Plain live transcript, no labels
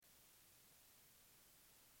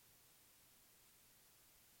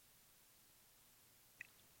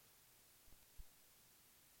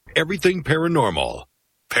Everything paranormal.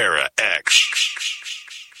 Para X.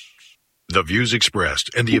 The views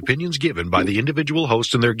expressed and the opinions given by the individual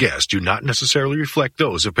host and their guests do not necessarily reflect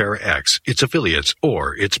those of Para X, its affiliates,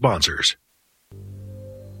 or its sponsors.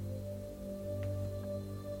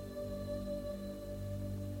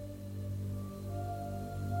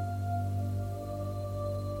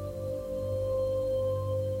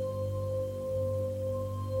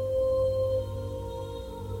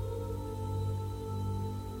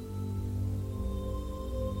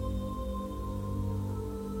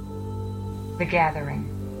 The Gathering.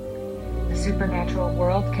 The supernatural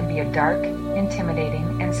world can be a dark,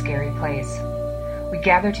 intimidating, and scary place. We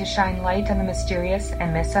gather to shine light on the mysterious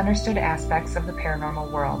and misunderstood aspects of the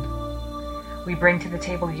paranormal world. We bring to the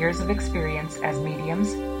table years of experience as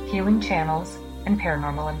mediums, healing channels, and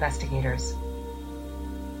paranormal investigators.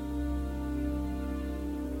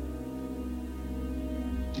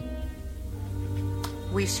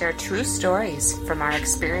 We share true stories from our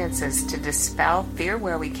experiences to dispel fear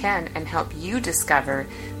where we can and help you discover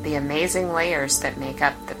the amazing layers that make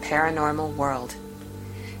up the paranormal world.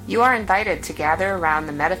 You are invited to gather around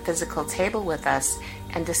the metaphysical table with us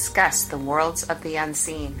and discuss the worlds of the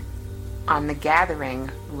unseen on The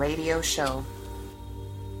Gathering Radio Show.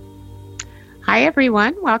 Hi,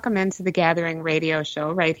 everyone. Welcome into The Gathering Radio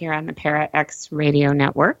Show right here on the Para X Radio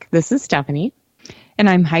Network. This is Stephanie. And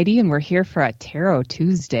I'm Heidi, and we're here for a Tarot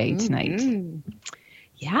Tuesday tonight. Mm-hmm.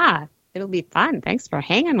 Yeah, it'll be fun. Thanks for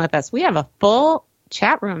hanging with us. We have a full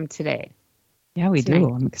chat room today. Yeah, we do.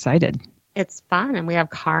 I'm excited. It's fun, and we have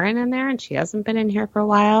Karen in there, and she hasn't been in here for a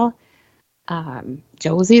while.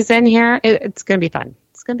 Josie's in here. It's going to be fun.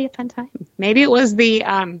 It's going to be a fun time. Maybe it was the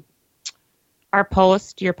your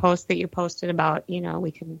post that you posted about,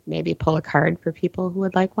 we can maybe pull a card for people who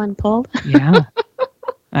would like one pulled. Yeah,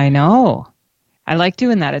 I know. I like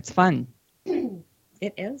doing that. It's fun.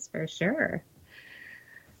 It is, for sure.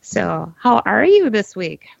 So, how are you this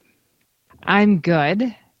week? I'm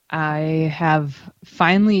good. I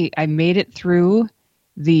made it through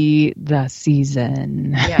the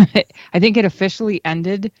season. Yes. I think it officially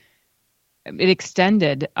ended. It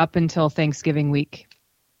extended up until Thanksgiving week.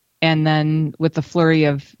 And then with the flurry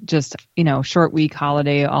of just, short week,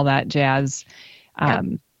 holiday, all that jazz. Yep.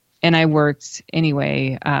 And I worked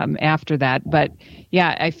anyway after that. But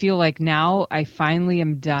yeah, I feel like now I finally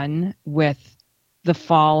am done with the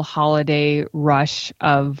fall holiday rush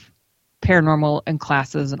of paranormal and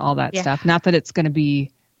classes and all that stuff. Not that it's going to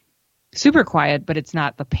be super quiet, but it's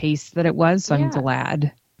not the pace that it was. So I'm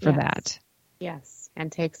glad for that. Yes.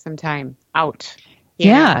 And take some time out.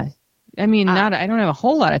 Yeah. I mean, I don't have a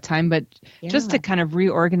whole lot of time, but just to kind of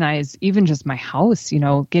reorganize even just my house,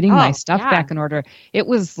 getting my stuff back in order. It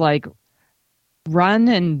was like run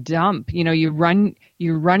and dump, you're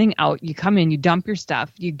running out, you come in, you dump your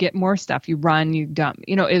stuff, you get more stuff, you run, you dump,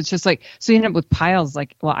 it's just like, so you end up with piles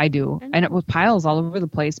I do. I end up with piles all over the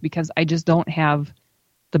place because I just don't have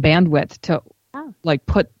the bandwidth to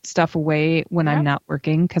put stuff away when I'm not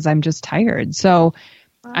working because I'm just tired. So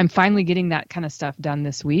I'm finally getting that kind of stuff done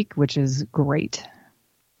this week, which is great.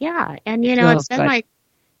 Yeah. And, it's been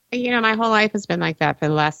my whole life has been like that for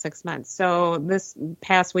the last 6 months. So this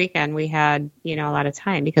past weekend, we had, a lot of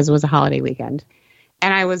time because it was a holiday weekend.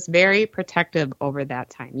 And I was very protective over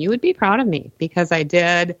that time. You would be proud of me because I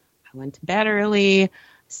went to bed early,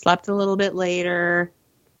 slept a little bit later,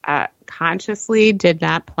 consciously did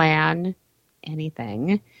not plan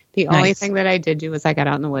anything. The only thing that I did do was I got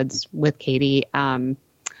out in the woods with Katie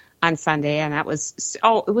on Sunday, and it was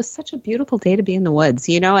such a beautiful day to be in the woods.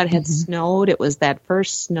 It had snowed. It was that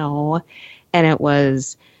first snow, and it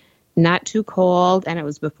was not too cold, and it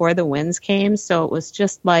was before the winds came, so it was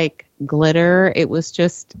just like glitter. It was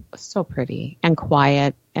just so pretty and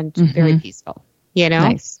quiet and very peaceful,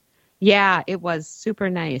 Nice. Yeah, it was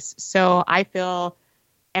super nice. So I feel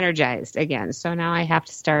energized again. So now I have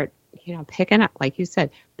to start picking up, like you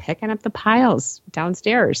said, picking up the piles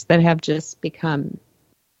downstairs that have just become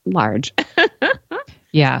large.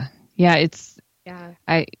 I'm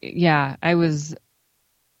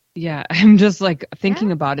just like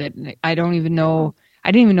thinking about it. And I don't even know.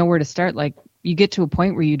 I didn't even know where to start. Like you get to a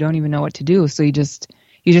point where you don't even know what to do. So you just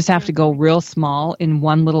have to go real small in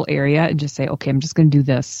one little area and just say, okay, I'm just going to do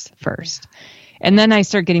this first. And then I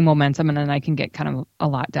start getting momentum and then I can get kind of a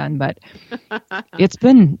lot done. But it's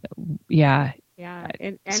been, Yeah.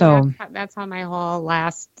 And so that's how my whole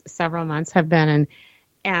last several months have been.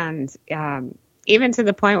 And even to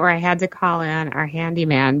the point where I had to call in our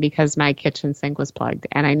handyman because my kitchen sink was plugged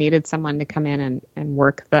and I needed someone to come in and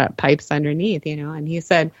work the pipes underneath, and he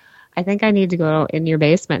said, I think I need to go in your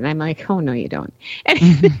basement. And I'm like, oh, no, you don't.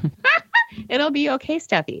 And It'll be okay,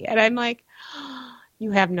 Steffi. And I'm like, oh,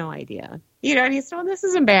 you have no idea. And he said, well, this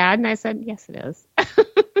isn't bad. And I said, yes, it is.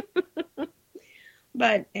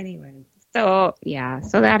 But anyway, so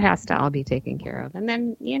that has to all be taken care of. And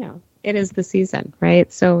then, it is the season,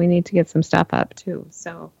 right? So we need to get some stuff up too.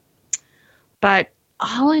 So, but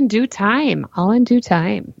all in due time.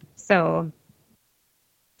 So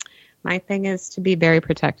my thing is to be very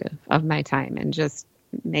protective of my time and just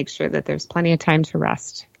make sure that there's plenty of time to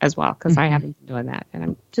rest as well, because I haven't been doing that and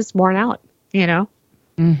I'm just worn out,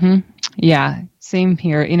 Mm-hmm. Yeah, same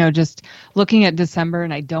here. Just looking at December,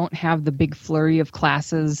 and I don't have the big flurry of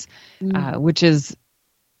classes, which is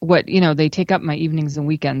what, they take up my evenings and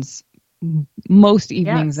weekends. Most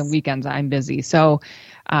evenings and weekends I'm busy. So,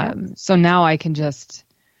 so now I can just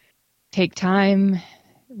take time,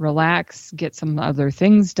 relax, get some other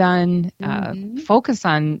things done, focus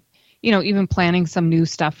on, even planning some new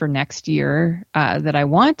stuff for next year that I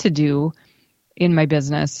want to do in my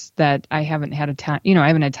business that I haven't had I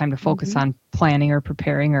haven't had time to focus on planning or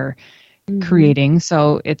preparing or creating.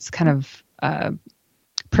 So it's kind of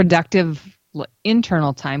productive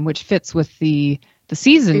internal time, which fits with the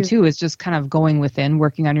season too, is just kind of going within,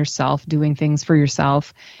 working on yourself, doing things for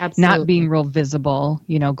yourself, not being real visible,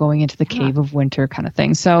 going into the cave of winter kind of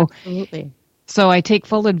thing. So absolutely. So I take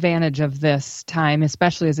full advantage of this time,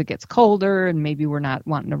 especially as it gets colder and maybe we're not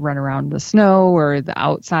wanting to run around the snow or the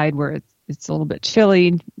outside where it's a little bit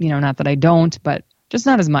chilly, not that I don't, but just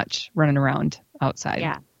not as much running around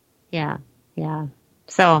outside. Yeah.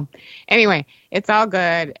 So anyway, it's all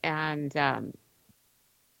good. And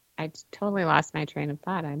I totally lost my train of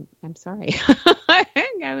thought. I'm sorry.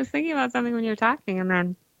 I was thinking about something when you were talking, and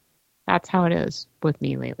then that's how it is with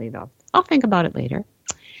me lately, though. I'll think about it later.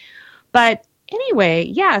 But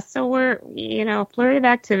anyway, so we're, flurry of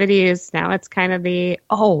activities. Now it's kind of the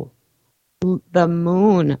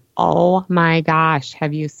moon. Oh my gosh.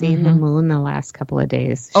 Have you seen the moon the last couple of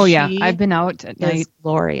days? Oh, yeah. I've been out at night.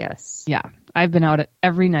 Glorious. Yeah. I've been out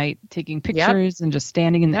every night taking pictures and just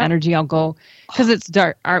standing in the energy. I'll go because it's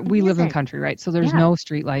dark. We live in the country, right? So there's no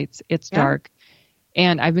street lights. It's dark.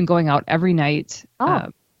 And I've been going out every night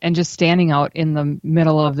and just standing out in the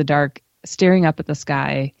middle of the dark, staring up at the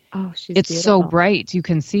sky. Oh, it's beautiful. So bright. You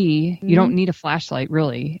can see. You don't need a flashlight,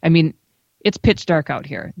 really. I mean, it's pitch dark out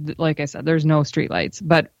here. Like I said, there's no street lights,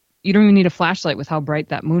 but you don't even need a flashlight with how bright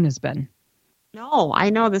that moon has been. No,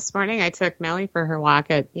 I know this morning I took Melly for her walk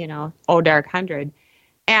at, dark 100.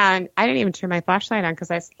 And I didn't even turn my flashlight on because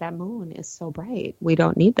I said, that moon is so bright. We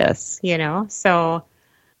don't need this, So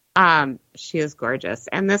she is gorgeous.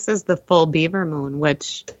 And this is the full beaver moon,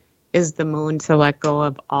 which is the moon to let go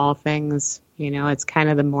of all things. It's kind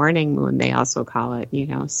of the morning moon, they also call it,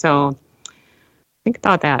 So think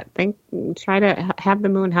about that. Try to have the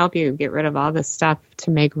moon help you get rid of all this stuff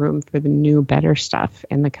to make room for the new, better stuff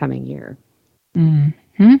in the coming year.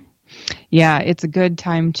 Mm-hmm. Yeah, it's a good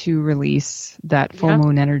time to release that full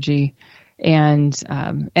moon energy, and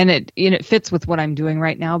it fits with what I'm doing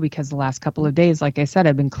right now because the last couple of days, like I said,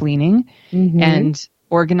 I've been cleaning and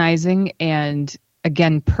organizing and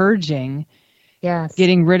again purging,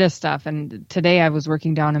 getting rid of stuff. And today I was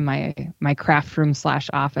working down in my craft room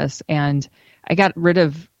 / office, and I got rid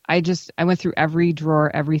of. I went through every drawer,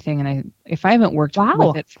 everything, and if I haven't worked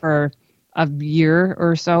with it for a year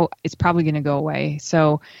or so, it's probably going to go away.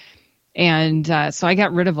 So I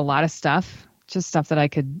got rid of a lot of stuff, just stuff that I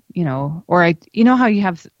could, or how you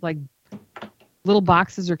have like little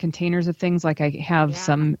boxes or containers of things. Like I have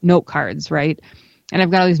some note cards, right? And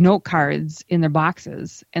I've got all these note cards in their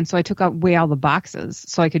boxes. And so I took away all the boxes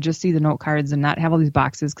so I could just see the note cards and not have all these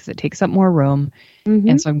boxes because it takes up more room.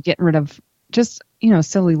 And so I'm getting rid of just,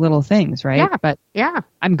 silly little things, right? Yeah. But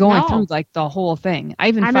I'm going through like the whole thing. I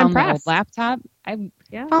even found my old laptop. I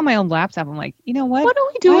found my old laptop. I'm like, you know what? What do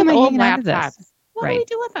we do with old laptops? What do we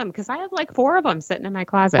do with them? Because I have like 4 of them sitting in my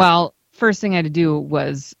closet. Well, first thing I had to do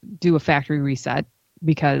was do a factory reset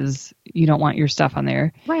because you don't want your stuff on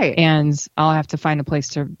there. Right. And I'll have to find a place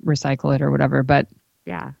to recycle it or whatever. But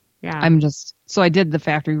so I did the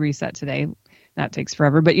factory reset today. That takes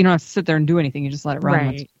forever, but you don't have to sit there and do anything. You just let it run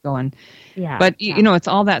and keep going. Yeah. But it's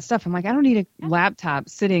all that stuff. I'm like, I don't need a laptop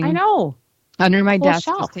sitting under my desk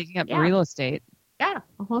just taking up real estate. Yeah.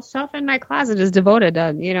 A whole shelf in my closet is devoted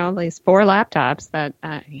to, these 4 laptops that,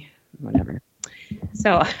 whatever.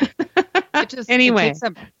 So anyway, it takes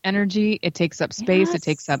up energy. It takes up space. Yes. It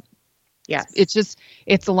takes up. Yes.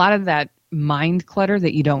 It's a lot of that mind clutter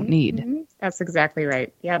that you don't need. That's exactly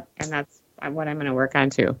right. Yep. And that's what I'm going to work on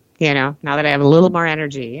too. Now that I have a little more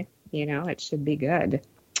energy, it should be good.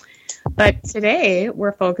 But today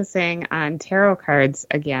we're focusing on tarot cards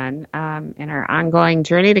again in our ongoing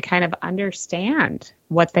journey to kind of understand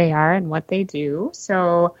what they are and what they do.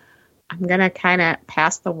 So I'm going to kind of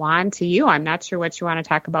pass the wand to you. I'm not sure what you want to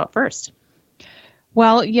talk about first.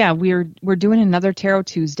 Well, yeah, we're doing another Tarot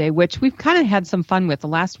Tuesday, which we've kind of had some fun with. The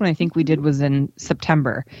last one I think we did was in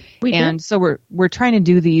September. So we're trying to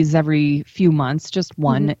do these every few months, just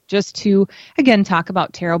one, just to, again, talk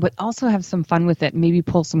about tarot, but also have some fun with it. Maybe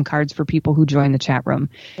pull some cards for people who join the chat room.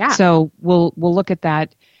 Yeah. So we'll look at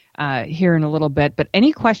that here in a little bit. But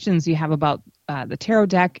any questions you have about the tarot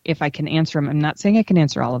deck, if I can answer them, I'm not saying I can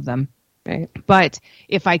answer all of them, right? But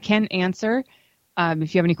if I can answer,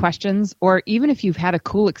 if you have any questions, or even if you've had a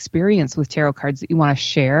cool experience with tarot cards that you want to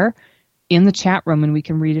share in the chat room and we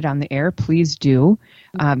can read it on the air, please do.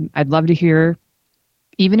 I'd love to hear,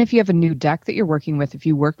 even if you have a new deck that you're working with, if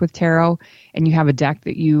you work with tarot and you have a deck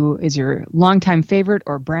that is your longtime favorite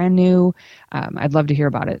or brand new, I'd love to hear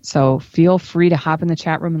about it. So feel free to hop in the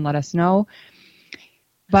chat room and let us know.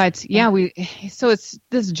 But yeah, so it's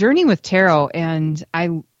this journey with tarot, and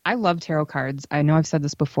I love tarot cards. I know I've said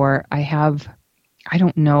this before. I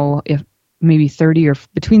don't know if maybe 30 or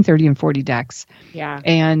between 30 and 40 decks. Yeah.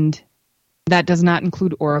 And that does not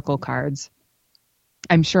include Oracle cards.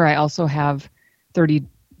 I'm sure I also have 30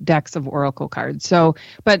 decks of Oracle cards. So,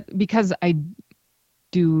 but because I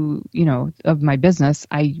do, of my business,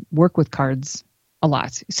 I work with cards a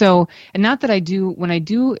lot. So, and not that when I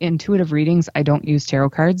do intuitive readings, I don't use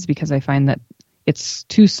tarot cards because I find that it's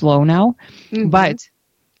too slow now. But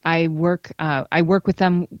I work with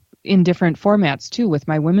them in different formats too. With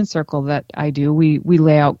my women's circle that I do, we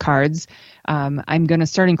lay out cards. I'm going to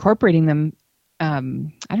start incorporating them. I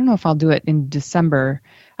don't know if I'll do it in December.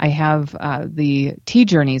 I have the tea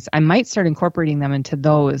journeys. I might start incorporating them into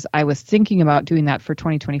those. I was thinking about doing that for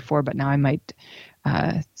 2024, but now I might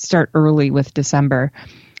start early with December.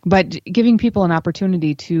 But giving people an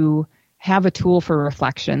opportunity to have a tool for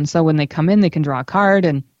reflection. So when they come in, they can draw a card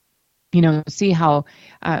and see how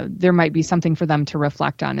there might be something for them to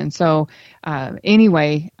reflect on. And so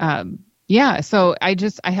anyway, so I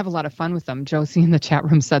have a lot of fun with them. Josie in the chat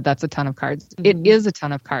room said that's a ton of cards. It is a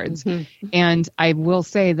ton of cards. And I will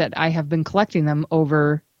say that I have been collecting them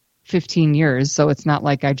over 15 years. So it's not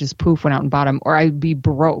like I just went out and bought them, or I'd be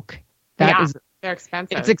broke. They're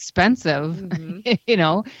expensive. It's expensive.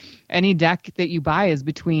 Any deck that you buy is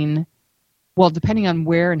between, depending on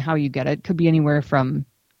where and how you get it, could be anywhere from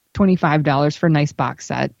 $25 for a nice box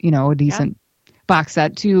set, a decent box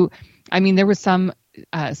set to, there was some,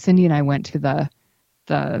 Cindy and I went to the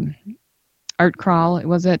art crawl.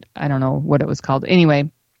 Was it? I don't know what it was called.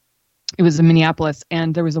 Anyway, it was in Minneapolis,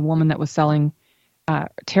 and there was a woman that was selling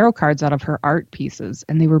tarot cards out of her art pieces,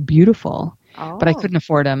 and they were beautiful, but I couldn't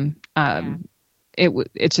afford them.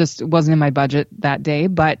 It just wasn't in my budget that day,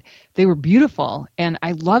 but they were beautiful. And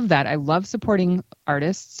I love that. I love supporting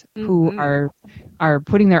artists who are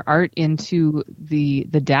putting their art into the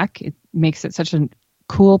deck. It makes it such a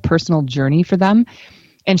cool personal journey for them,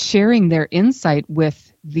 and sharing their insight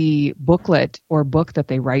with the booklet or book that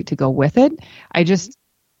they write to go with it.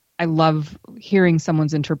 I love hearing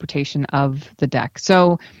someone's interpretation of the deck.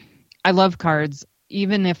 So I love cards,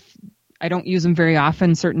 even if I don't use them very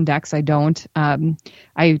often. Certain decks I don't.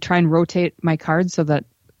 I try and rotate my cards so that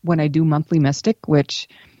when I do monthly Mystic, which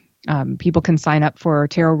people can sign up for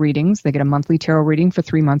tarot readings, they get a monthly tarot reading for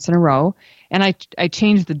 3 months in a row. And I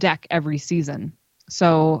change the deck every season.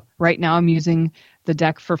 So right now I'm using the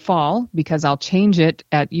deck for fall because I'll change it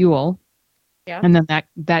at Yule. Yeah. And then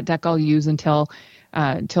that deck I'll use until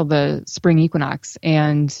the spring equinox.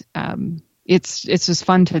 And it's just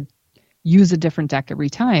fun to use a different deck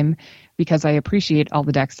every time because I appreciate all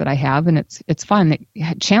the decks that I have, and it's fun.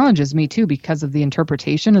 It challenges me too because of the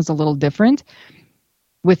interpretation is a little different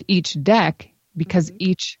with each deck because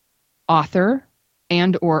each author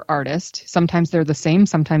and or artist, sometimes they're the same,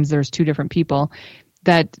 sometimes there's two different people,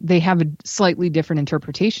 that they have a slightly different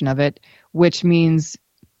interpretation of it, which means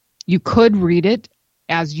you could read it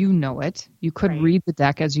as you know it. You could read the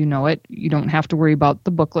deck as you know it. You don't have to worry about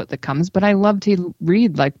the booklet that comes, but I love to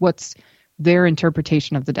read what's their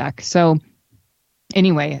interpretation of the deck. So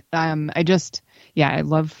anyway, I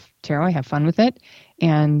love tarot. I have fun with it,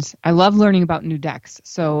 and I love learning about new decks.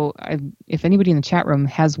 So if anybody in the chat room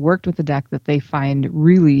has worked with a deck that they find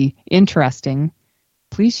really interesting,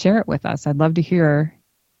 please share it with us. I'd love to hear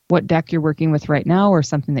what deck you're working with right now, or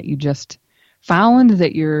something that you just found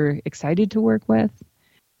that you're excited to work with.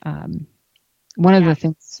 One of the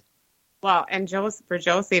things. Well, and for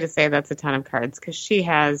Josie to say that's a ton of cards, because she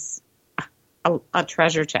has a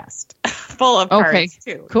treasure chest full of cards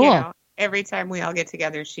too. Cool. every time we all get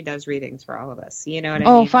together, she does readings for all of us. You know what I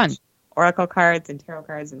mean? Oh, fun. Oracle cards and tarot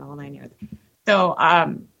cards and the whole 9 yards. So,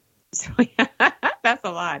 yeah, that's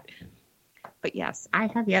a lot. But yes, I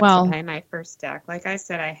have yet to buy my first deck. Like I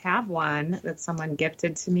said, I have one that someone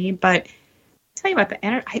gifted to me, but I'll tell you about the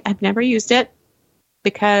energy. I've never used it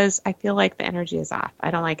because I feel like the energy is off.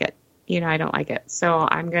 I don't like it. I don't like it. So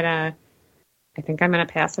I think I'm going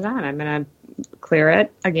to pass it on. I'm going to clear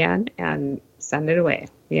it again and send it away,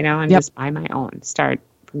 and just buy my own, start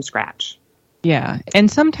from scratch. Yeah.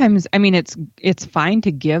 And sometimes, it's fine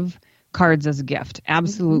to give cards as a gift.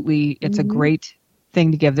 Absolutely. It's a great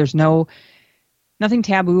thing to give. There's nothing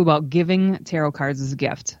taboo about giving tarot cards as a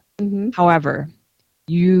gift. However,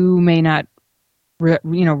 you may not,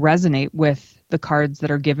 resonate with the cards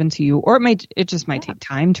that are given to you, or it just might take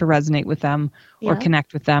time to resonate with them or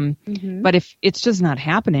connect with them. But if it's just not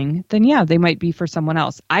happening, then they might be for someone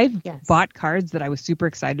else. I've bought cards that I was super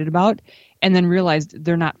excited about and then realized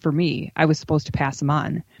they're not for me. I was supposed to pass them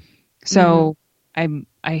on. So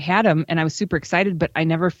I had them and I was super excited, but I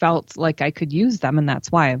never felt like I could use them. And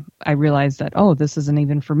that's why I realized that, this isn't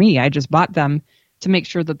even for me. I just bought them to make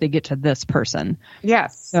sure that they get to this person.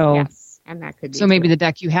 Yes. So, and that could be maybe the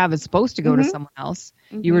deck you have is supposed to go to someone else.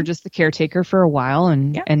 You were just the caretaker for a while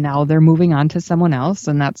and now they're moving on to someone else.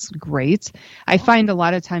 And that's great. I find a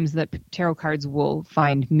lot of times that tarot cards will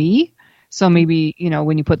find me. So maybe,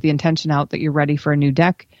 when you put the intention out that you're ready for a new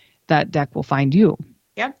deck, that deck will find you.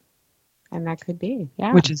 Yep. And that could be,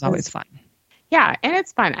 which is always fun. Yeah, and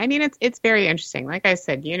it's fun. It's very interesting. Like I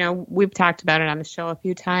said, we've talked about it on the show a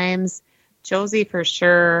few times. Josie for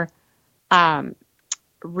sure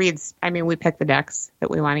reads. We pick the decks that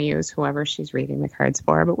we want to use, whoever she's reading the cards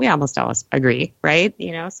for, but we almost always agree, right?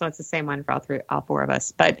 So it's the same one for all four of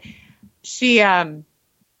us. But she,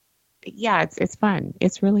 it's fun.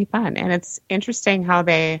 It's really fun, and it's interesting how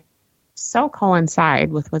they so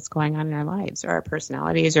coincide with what's going on in our lives or our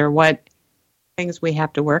personalities or what things we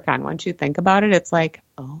have to work on. Once you think about it, it's like,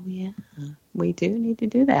 oh yeah, we do need to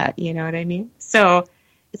do that. You know what I mean? So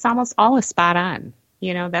it's almost always spot on.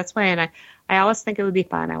 That's why, and I always think it would be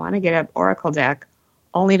fun. I want to get an Oracle deck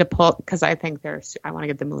only to pull, because I think I want to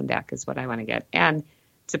get the Moon deck is what I want to get. And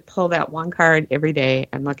to pull that one card every day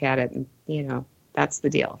and look at it, and, that's the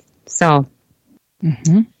deal. So.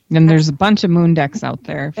 And there's a bunch of Moon decks out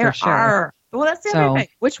there for sure. There are. Well, that's the other thing.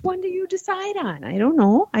 Which one do you decide on? I don't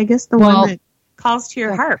know. I guess the one that calls to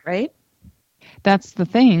your heart, right? That's the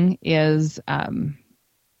thing is,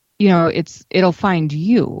 it'll find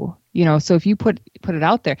you, so if you put it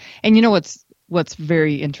out there, and what's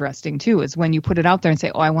very interesting too, is when you put it out there and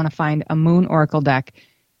say, I want to find a Moon Oracle deck,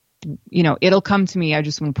 it'll come to me. I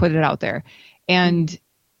just want to put it out there. And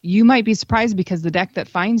you might be surprised because the deck that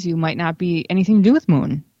finds you might not be anything to do with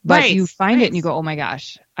Moon, but you find it and you go, oh my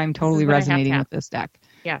gosh, I'm totally resonating with this deck.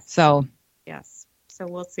 Yes. So, yes. So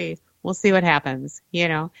we'll see. We'll see what happens.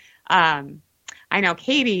 I know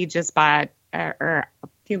Katie just bought, or a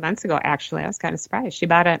few months ago, actually, I was kind of surprised. She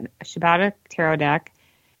bought a tarot deck,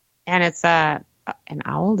 and it's an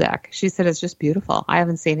owl deck. She said it's just beautiful. I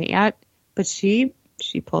haven't seen it yet, but she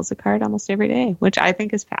pulls a card almost every day, which I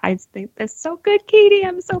think that's so good, Katie.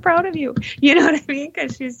 I'm so proud of you. You know what I mean?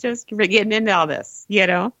 Because she's just getting into all this,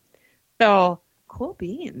 So cool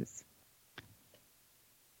beans.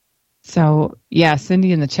 So yeah,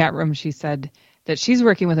 Cindy in the chat room, she said that she's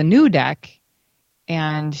working with a new deck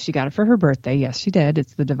and she got it for her birthday. Yes, she did.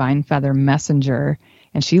 It's the Divine Feather Messenger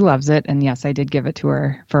and she loves it. And yes, I did give it to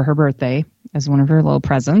her for her birthday as one of her little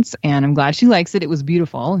presents. And I'm glad she likes it. It was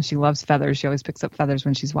beautiful. And she loves feathers. She always picks up feathers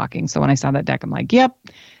when she's walking. So when I saw that deck, I'm like, yep,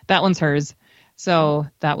 that one's hers. So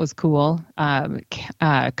that was cool.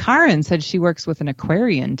 Karen said she works with an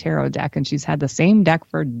Aquarian tarot deck and she's had the same deck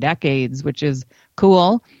for decades, which is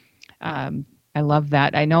cool. I love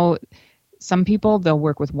that. I know some people, they'll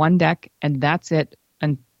work with one deck and that's it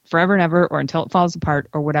and forever and ever, or until it falls apart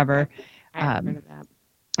or whatever. I've heard of that.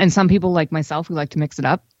 And some people like myself who like to mix it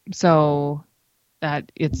up. So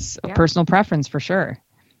that it's a personal preference for sure.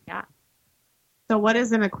 Yeah. So what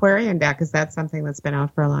is an Aquarian deck? Is that something that's been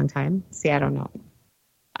out for a long time? See, I don't know.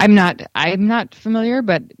 I'm not familiar,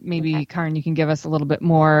 but maybe Karen, you can give us a little bit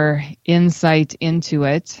more insight into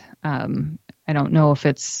it. I don't know if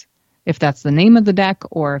that's the name of the deck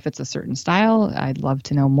or if it's a certain style. I'd love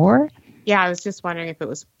to know more. Yeah, I was just wondering if it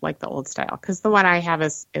was like the old style, because the one I have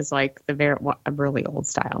is like a really old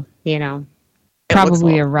style.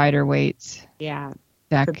 Probably a Rider-Waite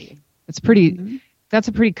deck. It's pretty. Mm-hmm. That's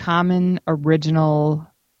a pretty common original,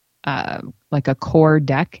 like a core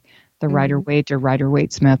deck, the Rider-Waite or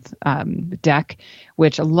Rider-Waite Smith deck,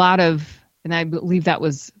 which a lot of, and I believe that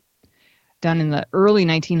was done in the early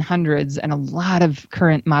 1900s, and a lot of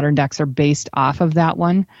current modern decks are based off of that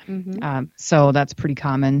one. Mm-hmm. So that's pretty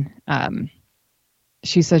common.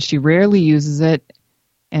 She says she rarely uses it,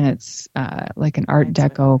 and it's like an Art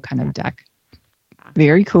Deco kind of deck.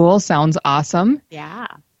 Very cool. Sounds awesome. Yeah.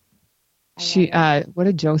 What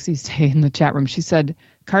did Josie say in the chat room? She said,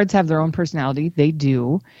 cards have their own personality. They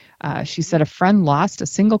do. She said a friend lost a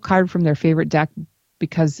single card from their favorite deck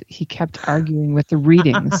because he kept arguing with the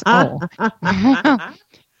readings. Oh,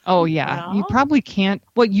 yeah. Well, you probably can't.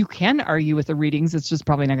 Well, you can argue with the readings. It's just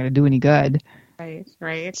probably not going to do any good.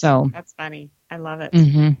 Right. So that's funny. I love it.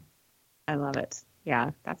 Mm-hmm. I love it.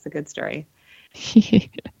 Yeah, that's a good story.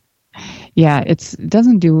 Yeah, it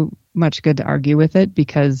doesn't do much good to argue with it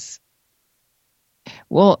because,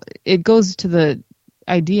 well, it goes to the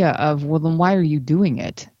idea of, well, then why are you doing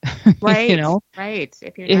it? Right. You know? Right.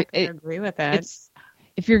 If you're not going to agree with it.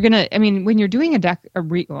 If you're going to, I mean, when you're doing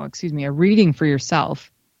a reading for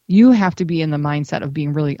yourself, you have to be in the mindset of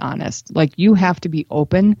being really honest. Like, you have to be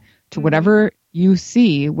open to whatever you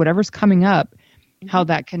see, whatever's coming up, how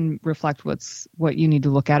that can reflect what you need to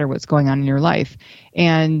look at or what's going on in your life.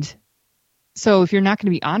 And so if you're not going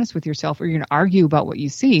to be honest with yourself, or you're going to argue about what you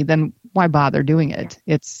see, then why bother doing it?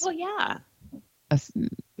 Because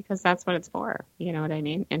that's what it's for. You know what I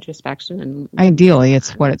mean? Introspection. And ideally,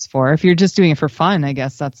 it's what it's for. If you're just doing it for fun, I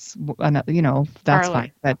guess that's that's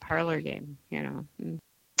fine. But parlor game, Yeah.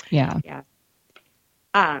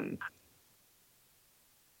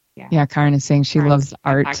 Yeah, Karen is saying she loves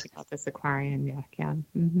art. Talking about this Aquarian deck, yeah.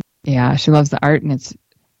 Mm-hmm. Yeah, she loves the art, and it's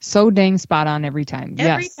so dang spot on every time.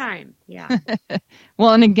 Every time, yeah.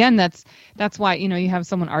 Well, and again, that's why, you have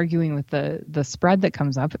someone arguing with the spread that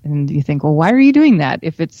comes up, and you think, well, why are you doing that?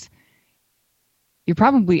 If you're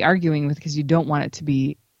probably arguing with because you don't want it to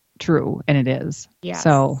be true, and it is. Yes.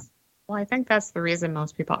 So, well, I think that's the reason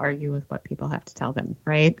most people argue with what people have to tell them,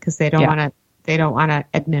 right? Because they don't want to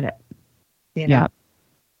admit it. Yeah.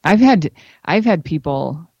 I've had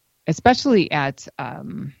people, especially at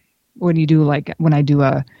when I do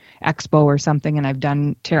a expo or something, and I've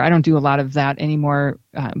done tarot. I don't do a lot of that anymore,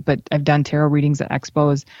 but I've done tarot readings at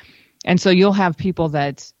expos, and so you'll have people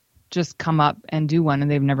that just come up and do one, and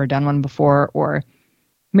they've never done one before, or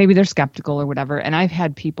maybe they're skeptical or whatever. And I've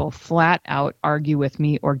had people flat out argue with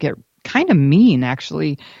me or get kind of mean,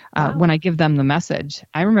 actually, when I give them the message.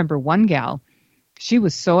 I remember one gal, she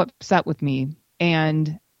was so upset with me,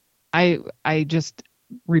 and I just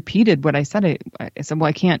repeated what I said. I said, well,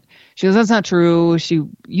 I can't. She goes, that's not true.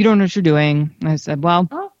 You don't know what you're doing. And I said, well,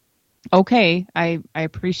 okay, I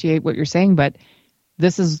appreciate what you're saying, but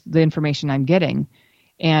this is the information I'm getting.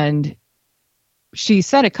 And she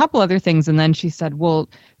said a couple other things, and then she said, well,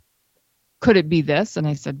 could it be this? And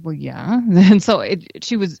I said, well, yeah. And so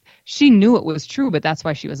she knew it was true, but that's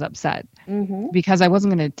why she was upset, because I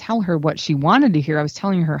wasn't going to tell her what she wanted to hear. I was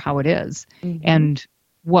telling her how it is and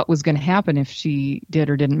what was going to happen if she did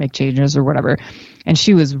or didn't make changes or whatever. And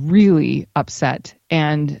she was really upset.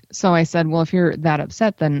 And so I said, well, if you're that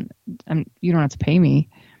upset, then you don't have to pay me.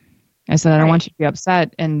 I said, I don't want you to be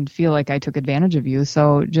upset and feel like I took advantage of you.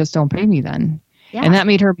 So just don't pay me then. Yeah. And that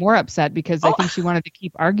made her more upset because I think she wanted to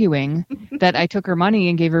keep arguing that I took her money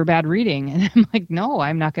and gave her a bad reading. And I'm like, no,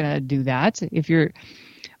 I'm not going to do that.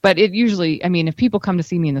 But it usually, I mean, if people come to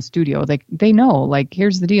see me in the studio, they know, like,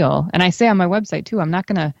 here's the deal. And I say on my website too, I'm not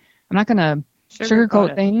gonna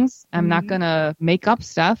sugarcoat things. I'm not gonna make up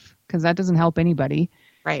stuff, because that doesn't help anybody.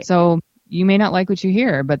 Right. So you may not like what you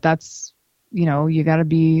hear, but that's, you got to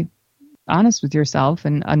be honest with yourself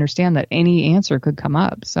and understand that any answer could come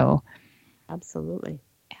up. So. Absolutely.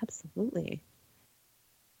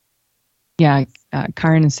 Yeah,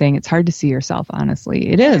 Karen is saying it's hard to see yourself, honestly.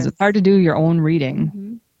 It is. It's hard to do your own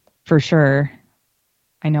reading, for sure.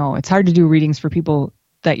 I know. It's hard to do readings for people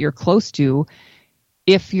that you're close to.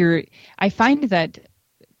 I find that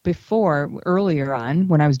earlier on,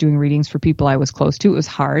 when I was doing readings for people I was close to, it was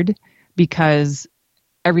hard because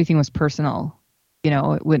everything was personal,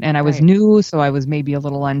 and I was new, so I was maybe a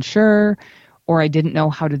little unsure, or I didn't know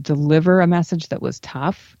how to deliver a message that was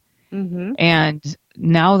tough. And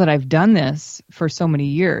now that I've done this for so many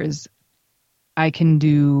years, I can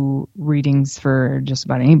do readings for just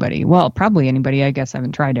about anybody. Well, probably anybody. I guess I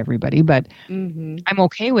haven't tried everybody, but I'm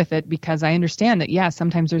okay with it because I understand that,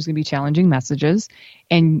 sometimes there's going to be challenging messages.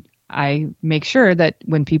 And I make sure that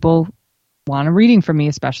when people want a reading from me,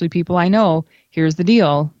 especially people I know, here's the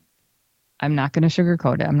deal. I'm not going to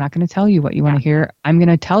sugarcoat it. I'm not going to tell you what you want to hear. I'm going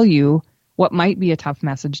to tell you what might be a tough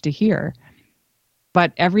message to hear.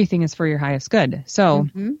 But everything is for your highest good. So,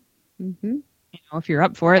 if you're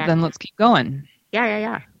up for it, then let's keep going.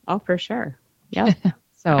 Yeah. Oh, for sure. Yeah.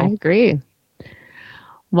 So I agree.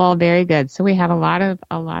 Well, very good. So we have a lot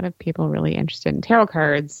of people really interested in tarot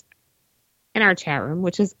cards in our chat room,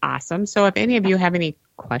 which is awesome. So if any of you have any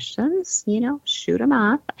questions, shoot them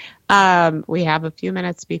off. We have a few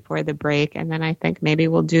minutes before the break, and then I think maybe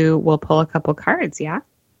we'll pull a couple cards. Yeah.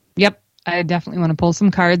 Yep. I definitely want to pull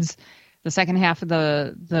some cards the second half of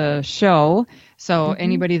the show. So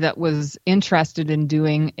anybody that was interested in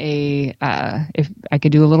doing if I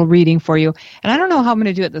could do a little reading for you, and I don't know how I'm going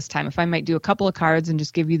to do it this time, if I might do a couple of cards and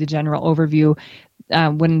just give you the general overview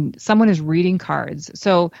when someone is reading cards.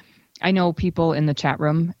 So I know people in the chat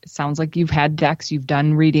room, it sounds like you've had decks, you've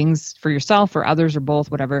done readings for yourself or others or both,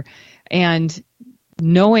 whatever. And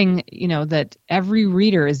knowing, that every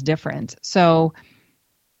reader is different. So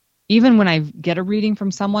even when I get a reading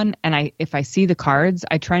from someone and if I see the cards,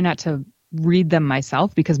 I try not to read them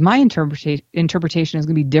myself because my interpretation is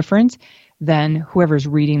going to be different than whoever's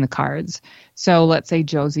reading the cards. So let's say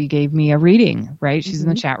Josie gave me a reading, right? She's in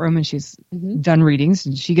the chat room and she's done readings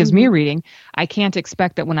and she gives me a reading. I can't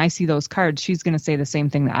expect that when I see those cards, she's going to say the same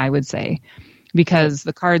thing that I would say because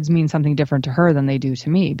the cards mean something different to her than they do to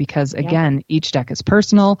me. Because again, each deck is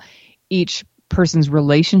personal. Each person's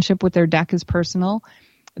relationship with their deck is personal.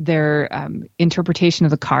 Their interpretation of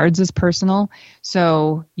the cards is personal.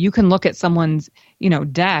 So you can look at someone's,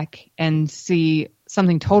 deck and see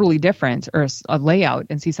something totally different, or a layout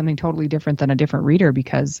and see something totally different than a different reader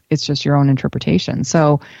because it's just your own interpretation.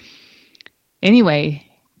 So anyway,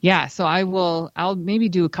 yeah, so I'll maybe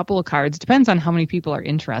do a couple of cards. Depends on how many people are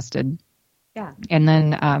interested. Yeah. And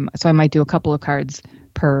then, so I might do a couple of cards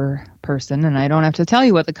per person, and I don't have to tell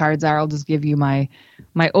you what the cards are. I'll just give you my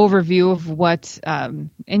overview of what, and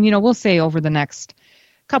we'll say over the next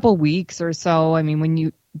couple weeks or so. I mean, when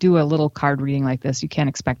you do a little card reading like this, you can't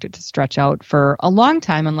expect it to stretch out for a long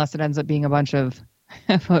time unless it ends up being a bunch of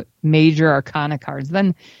major arcana cards.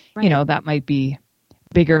 Then, that might be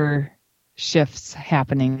bigger shifts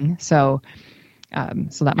happening. So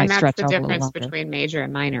that might stretch out a little longer. And that's the difference between major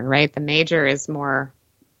and minor, right? The major is more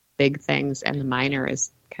big things, and the minor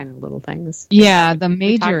is kind of little things. Yeah, the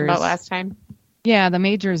majors. We talked about last time. Yeah, the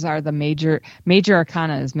majors are the major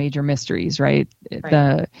arcana is major mysteries, right?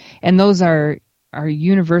 And those are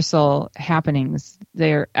universal happenings.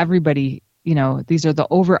 They're everybody. These are the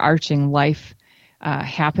overarching life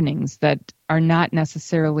happenings that are not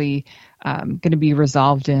necessarily going to be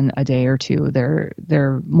resolved in a day or two.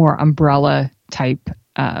 They're more umbrella type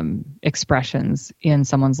expressions in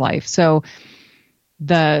someone's life. So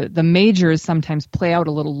the majors sometimes play out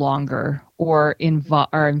a little longer or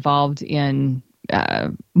are involved in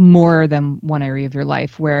more than one area of your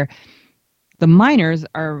life, where the minors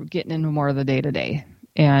are getting into more of the day-to-day.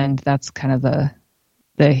 And that's kind of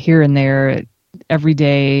the here and there, every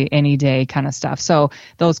day, any day kind of stuff. So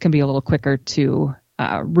those can be a little quicker to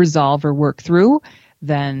resolve or work through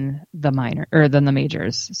than the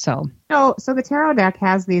majors. So the tarot deck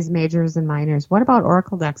has these majors and minors. What about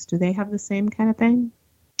oracle decks? Do they have the same kind of thing?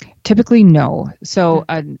 Typically, no. So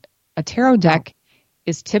a tarot deck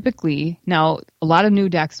is typically, now a lot of new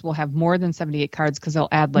decks will have more than 78 cards because they'll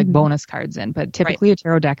add bonus cards in, but typically a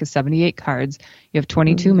tarot deck is 78 cards. You have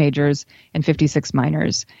 22 majors and 56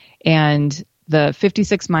 minors, and the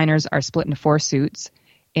 56 minors are split into 4 suits,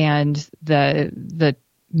 and the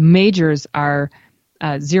majors are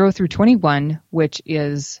 0 through 21, which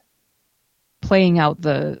is playing out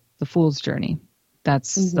the fool's journey.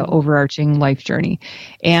 That's the overarching life journey.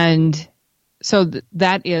 And so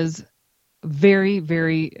that is very,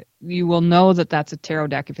 very, you will know that that's a tarot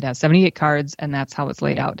deck if it has 78 cards and that's how it's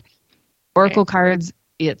laid out. Oracle cards,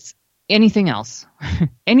 it's anything else.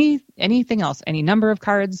 Anything else, any number of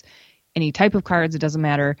cards, any type of cards, it doesn't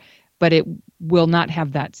matter, but it will not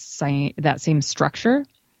have that same structure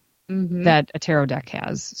that a tarot deck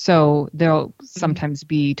has. So there'll sometimes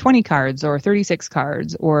be 20 cards or 36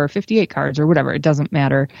 cards or 58 cards or whatever. It doesn't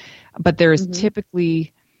matter. But there is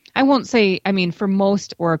typically, I won't say, I mean, for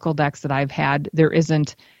most oracle decks that I've had, there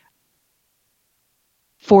isn't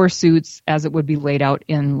 4 suits as it would be laid out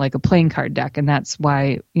in like a playing card deck. And that's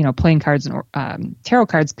why, playing cards and tarot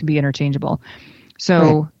cards can be interchangeable.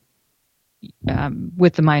 So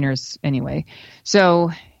with the minors anyway.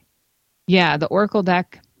 So yeah, the oracle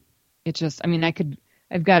deck, it just, I mean,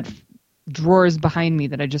 I've got drawers behind me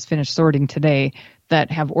that I just finished sorting today that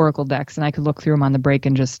have oracle decks, and I could look through them on the break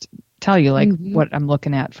and just tell you like what I'm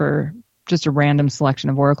looking at for just a random selection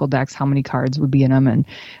of oracle decks, how many cards would be in them. And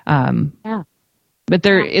but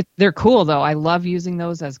they're cool though. I love using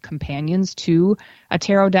those as companions to a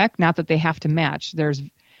tarot deck. Not that they have to match. There's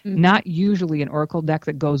not usually an oracle deck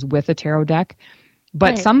that goes with a tarot deck,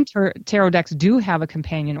 but some tarot decks do have a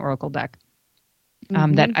companion oracle deck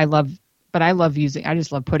that I love but I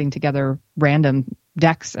just love putting together random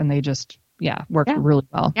decks, and they just, work really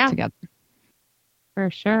well together. For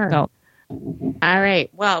sure. So, all right.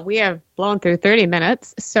 Well, we have blown through 30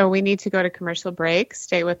 minutes, so we need to go to commercial break.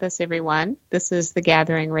 Stay with us, everyone. This is the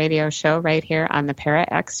Gathering Radio Show right here on the Para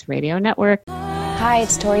X Radio Network. Hi,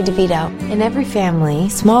 it's Tori DeVito. In every family,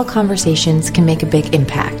 small conversations can make a big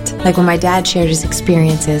impact, like when my dad shared his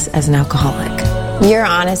experiences as an alcoholic. Your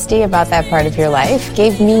honesty about that part of your life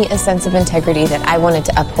gave me a sense of integrity that I wanted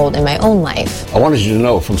to uphold in my own life. I wanted you to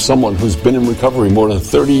know, from someone who's been in recovery more than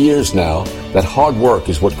 30 years now, that hard work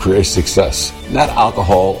is what creates success, not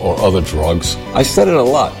alcohol or other drugs. I said it a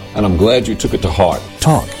lot, and I'm glad you took it to heart.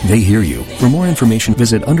 Talk, they hear you. For more information,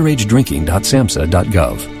 visit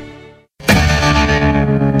underagedrinking.samhsa.gov.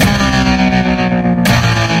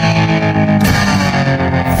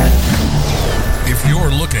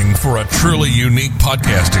 For a truly unique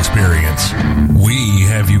podcast experience, we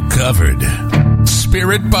have you covered.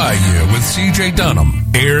 Spirit Bayou with CJ Dunham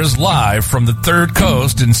airs live from the Third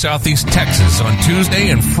Coast in Southeast Texas on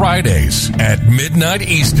Tuesday and Fridays at midnight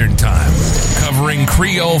Eastern Time, covering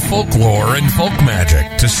Creole folklore and folk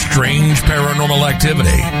magic to strange paranormal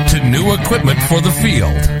activity to new equipment for the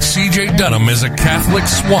field. CJ Dunham is a Catholic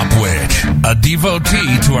swamp witch, a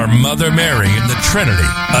devotee to our Mother Mary in the Trinity,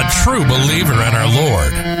 a true believer in our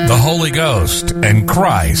Lord, the Holy Ghost, and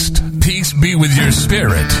Christ. Peace be with your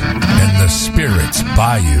spirit and the Spirit's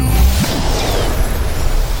Bayou.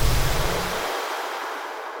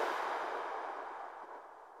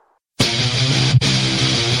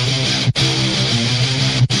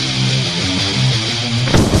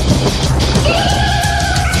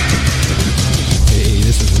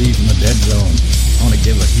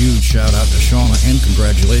 Give a huge shout out to Shauna and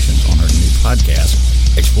congratulations on her new podcast,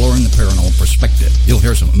 Exploring the Paranormal Perspective. You'll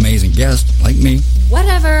hear some amazing guests like me,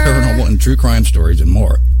 paranormal and true crime stories, and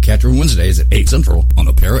more. Catch her Wednesdays at 8 Central on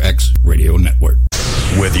the Para X Radio Network.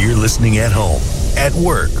 Whether you're listening at home, at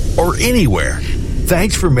work, or anywhere,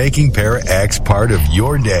 thanks for making Para X part of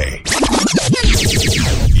your day.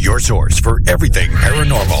 Your source for everything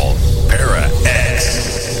paranormal, Para X.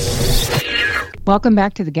 Welcome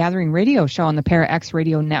back to the Gathering Radio Show on the Para X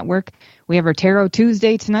Radio Network. We have our Tarot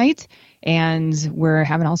Tuesday tonight, and we're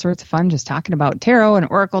having all sorts of fun just talking about tarot and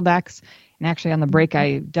oracle decks. And actually on the break,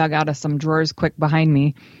 I dug out of some drawers quick behind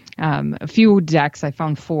me a few decks. I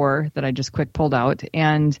found 4 that I just quick pulled out,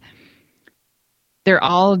 and they're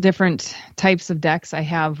all different types of decks. I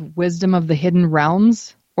have Wisdom of the Hidden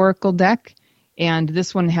Realms oracle deck, and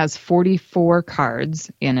this one has 44 cards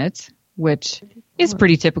in it, which is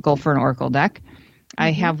pretty typical for an oracle deck.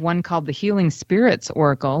 I have one called the Healing Spirits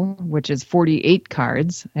Oracle, which is 48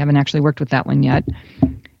 cards. I haven't actually worked with that one yet.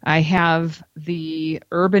 I have the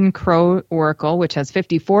Urban Crow Oracle, which has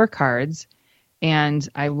 54 cards, and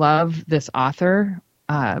I love this author.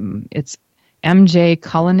 It's MJ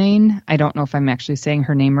Cullinane. I don't know if I'm actually saying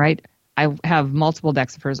her name right. I have multiple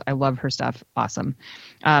decks of hers. I love her stuff. Awesome.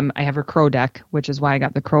 I have her Crow deck, which is why I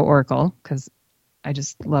got the Crow Oracle, because I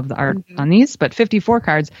just love the art on these, but 54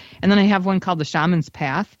 cards. And then I have one called The Shaman's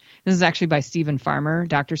Path. This is actually by Stephen Farmer,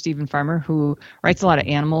 Dr. Stephen Farmer, who writes a lot of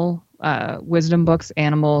animal wisdom books,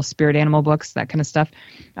 spirit animal books, that kind of stuff.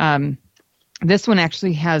 This one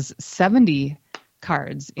actually has 70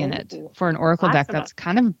 cards in it for an oracle deck. That's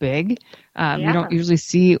kind of big. You don't usually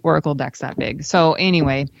see oracle decks that big. So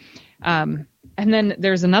anyway, and then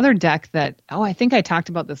there's another deck that, I think I talked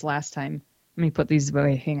about this last time. Let me put these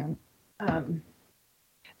away. Hang on.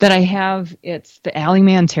 That I have, it's the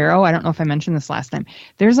Alleyman Tarot. I don't know if I mentioned this last time.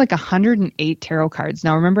 There's like 108 tarot cards.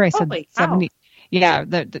 Now, remember I said 70. Yeah,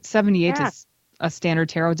 that 78 is a standard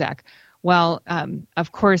tarot deck. Well,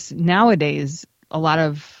 of course, nowadays, a lot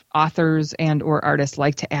of authors and or artists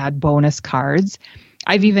like to add bonus cards.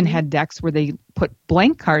 I've even had decks where they put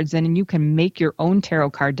blank cards in, and you can make your own tarot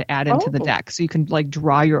card to add into the deck. So you can like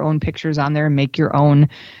draw your own pictures on there and make your own,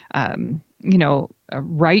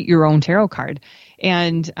 write your own tarot card.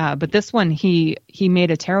 And but this one, he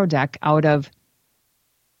made a tarot deck out of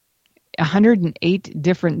 108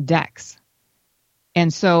 different decks.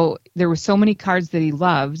 And so there were so many cards that he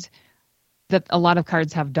loved that a lot of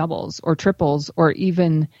cards have doubles or triples, or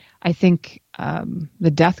even I think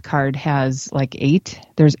the death card has like 8.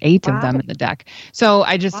 There's 8 of them in the deck. So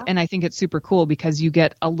and I think it's super cool because you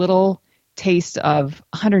get a little taste of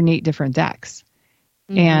 108 different decks.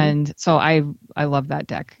 And so I love that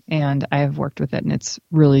deck, and I have worked with it, and it's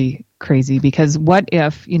really crazy because what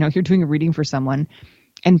if, you're doing a reading for someone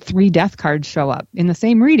and 3 death cards show up in the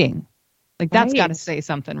same reading? Like that's got to say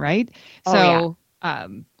something, right?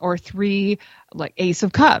 Or 3 like Ace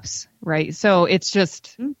of Cups, right? So it's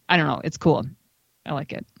just, I don't know. It's cool. I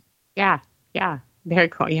like it. Yeah. Yeah, very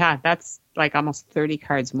cool. Yeah, that's like almost 30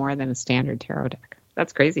 cards more than a standard tarot deck.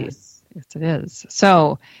 That's crazy. Yes, it is.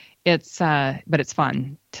 So it's but it's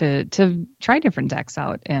fun to try different decks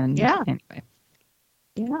out. And anyway.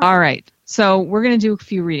 Yeah. All right. So we're going to do a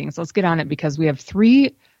few readings. Let's get on it because we have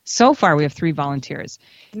three volunteers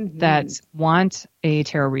that want a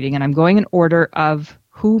tarot reading, and I'm going in order of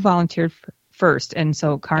who volunteered first. And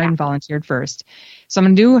so Karen volunteered first. So I'm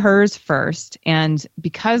going to do hers first. And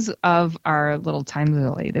because of our little time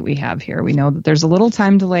delay that we have here, we know that there's a little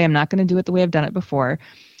time delay. I'm not going to do it the way I've done it before.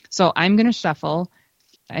 So I'm going to shuffle.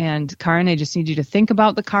 And Karen, I just need you to think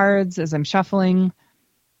about the cards as I'm shuffling.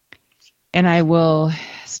 And I will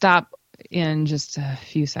stop in just a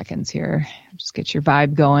few seconds here. Just get your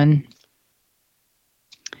vibe going.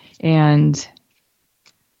 And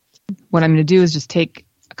what I'm going to do is just take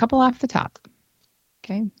a couple off the top.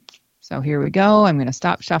 Okay, so here we go. I'm going to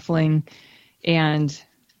stop shuffling. And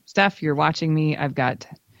Steph, you're watching me. I've got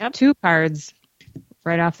 2 cards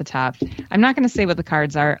right off the top. I'm not going to say what the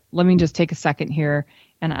cards are. Let me just take a second here,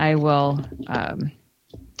 and I will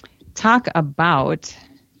talk about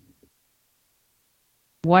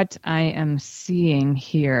what I am seeing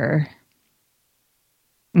here.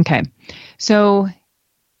 Okay, so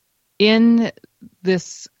in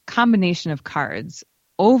this combination of cards,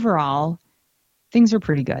 overall, things are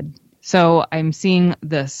pretty good. So I'm seeing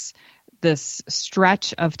this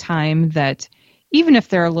stretch of time that even if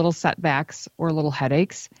there are little setbacks or little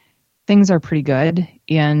headaches, things are pretty good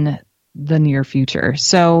in the near future.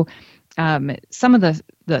 So some of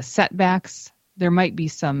the setbacks, there might be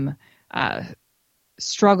some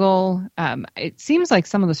struggle. It seems like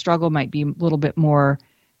some of the struggle might be a little bit more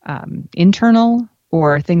internal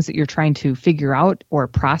or things that you're trying to figure out or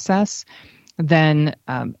process than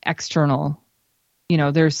external. You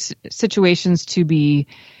know, there's situations to be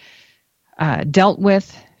dealt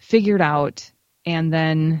with, figured out, and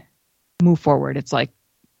then move forward. It's like,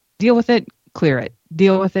 deal with it, clear it.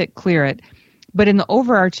 Deal with it, clear it. But in the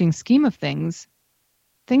overarching scheme of things,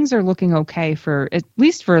 things are looking okay for at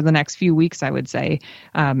least for the next few weeks, I would say.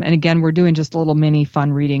 And again, we're doing just little mini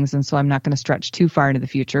fun readings, and so I'm not going to stretch too far into the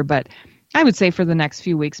future. But I would say for the next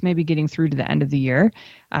few weeks, maybe getting through to the end of the year,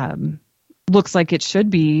 looks like it should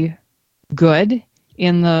be good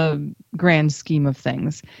in the grand scheme of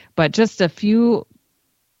things. But just a few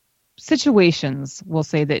situations, we'll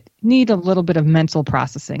say, that need a little bit of mental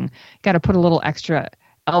processing. Got to put a little extra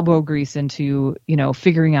elbow grease into,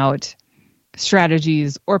 figuring out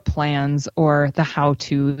strategies or plans or the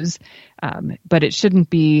how-tos. But it shouldn't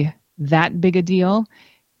be that big a deal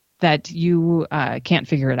that you can't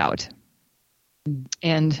figure it out.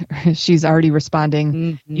 And she's already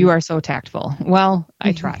responding, you are so tactful. Well,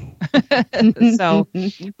 I try. So,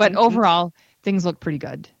 but overall, things look pretty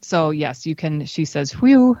good. So yes, you can, she says,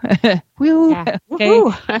 whew, whew. Yeah.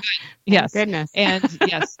 Okay. Yes. Goodness. And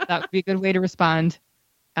yes, that would be a good way to respond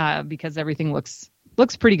because everything looks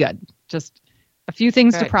pretty good. Just a few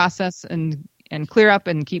things to process and clear up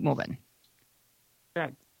and keep moving.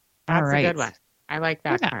 Good. That's a good one. I like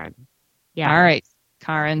that card. Yeah. All right,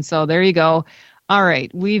 Karen. So there you go. All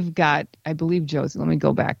right. We've got, I believe, Josie. Let me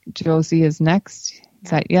go back. Josie is next.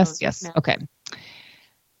 Is that yes? Yes. No. Okay.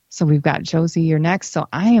 So we've got Josie, you're next. So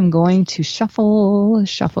I am going to shuffle.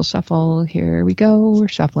 Here we go. We're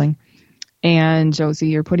shuffling. And Josie,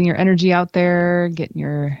 you're putting your energy out there, getting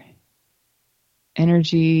your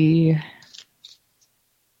energy.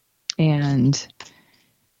 And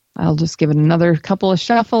I'll just give it another couple of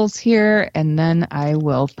shuffles here, and then I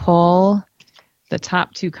will pull the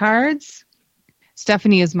top 2 cards.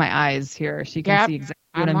 Stephanie is my eyes here. She can see exactly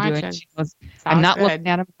what I'm doing. She goes, I'm not looking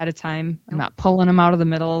at them at a time. I'm not pulling them out of the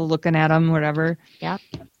middle, looking at them, whatever. Yeah.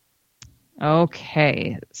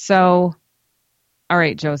 Okay. So, all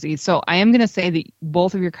right, Josie. So I am going to say that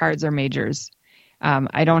both of your cards are majors.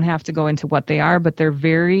 I don't have to go into what they are, but they're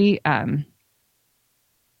very,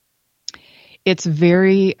 it's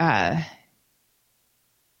very,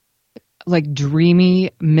 like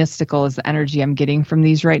dreamy, mystical is the energy I'm getting from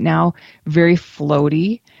these right now. Very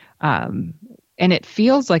floaty. And it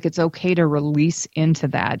feels like it's okay to release into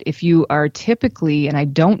that. If you are typically, and I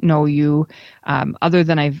don't know you, other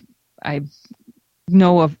than I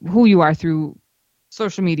know of who you are through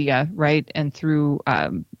social media, right? And through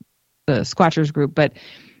the Squatchers group. But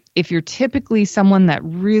if you're typically someone that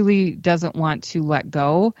really doesn't want to let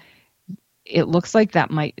go, it looks like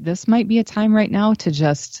this might be a time right now to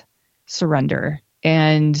just surrender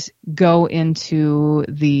and go into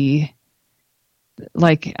the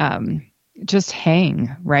just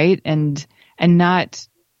hang, right? And not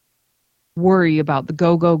worry about the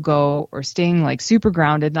go or staying like super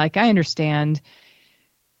grounded. Like I understand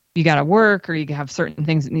you got to work or you have certain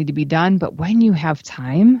things that need to be done. But when you have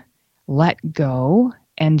time, let go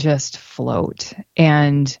and just float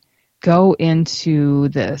and go into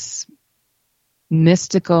this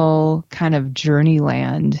mystical kind of journey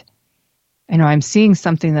land. I know I'm seeing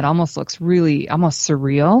something that almost looks really almost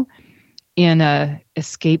surreal in a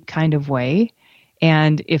escape kind of way.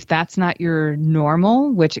 And if that's not your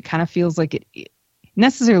normal, which it kind of feels like it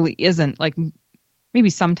necessarily isn't, like maybe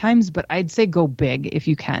sometimes, but I'd say go big if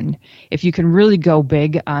you can. If you can really go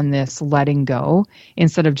big on this letting go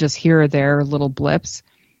instead of just here or there little blips,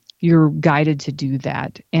 you're guided to do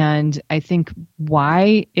that. And I think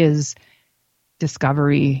why is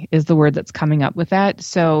discovery is the word that's coming up with that.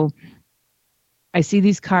 So I see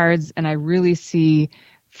these cards and I really see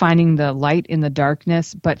finding the light in the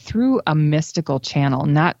darkness, but through a mystical channel,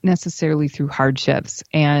 not necessarily through hardships,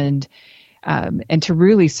 and to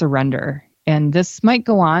really surrender. And this might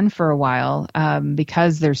go on for a while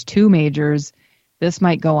because there's 2 majors. This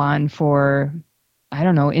might go on for, I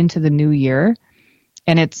don't know, into the new year.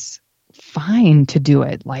 And it's fine to do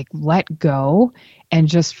it. Like, let go and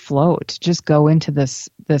just float. Just go into this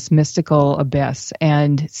mystical abyss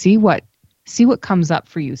and see what comes up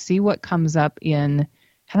for you. See what comes up in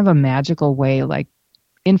kind of a magical way, like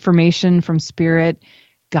information from spirit,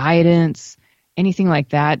 guidance, anything like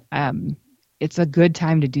that. It's a good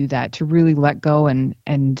time to do that, to really let go and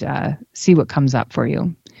see what comes up for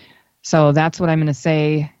you. So that's what I'm going to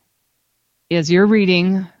say is your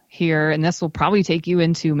reading here, and this will probably take you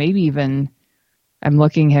into maybe even, I'm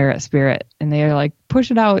looking here at Spirit, and they're like,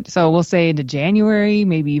 push it out. So we'll say into January,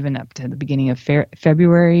 maybe even up to the beginning of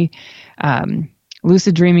February.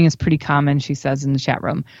 Lucid dreaming is pretty common, she says in the chat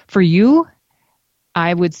room. For you,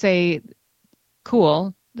 I would say,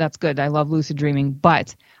 cool, that's good. I love lucid dreaming,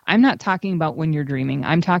 but I'm not talking about when you're dreaming.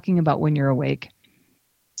 I'm talking about when you're awake.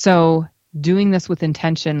 So doing this with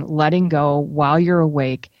intention, letting go while you're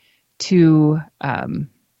awake to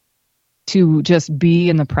just be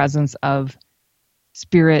in the presence of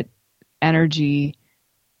spirit, energy,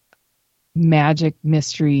 magic,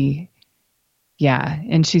 mystery. Yeah.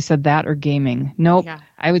 And she said that or gaming. Nope. Yeah.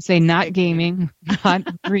 I would say not gaming, not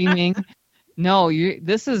dreaming. No,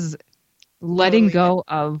 this is letting go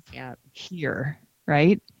of here,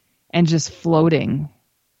 right? And just floating.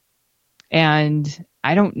 And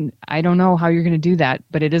I don't know how you're going to do that,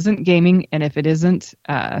 but it isn't gaming. And if it isn't,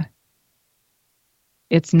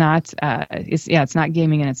 it's not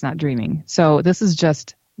gaming and it's not dreaming. So this is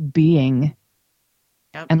just being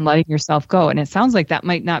and letting yourself go. And it sounds like that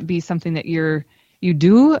might not be something that you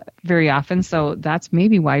do very often. So that's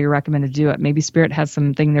maybe why you're recommended to do it. Maybe Spirit has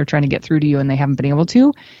something they're trying to get through to you and they haven't been able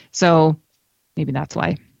to. So maybe that's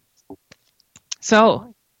why.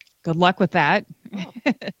 So good luck with that. Oh,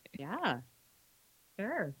 yeah,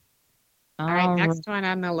 sure. All right, next one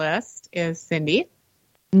on the list is Cindy.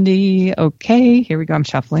 Cindy, okay, here we go. I'm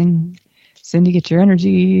shuffling. Cindy, get your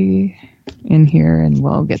energy in here, and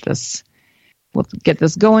we'll get this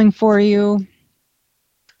going for you.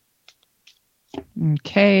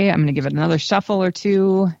 Okay, I'm going to give it another shuffle or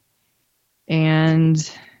two.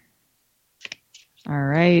 And all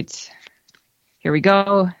right, here we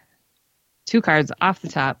go. 2 cards off the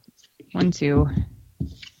top. 1, 2.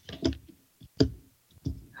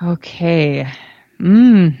 Okay.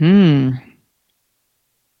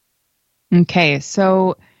 Okay,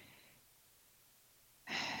 so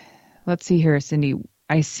let's see here, Cindy.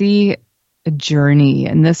 I see a journey,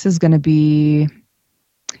 and this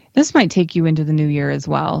might take you into the new year as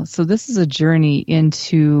well. So this is a journey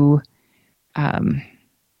into,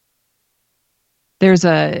 there's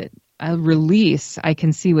a release I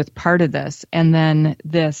can see with part of this, and then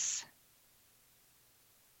this,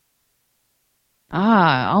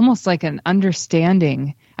 almost like an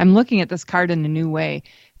understanding. I'm looking at this card in a new way.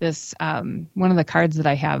 This, one of the cards that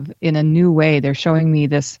I have in a new way, they're showing me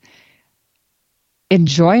this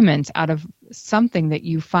enjoyment out of something that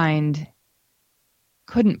you find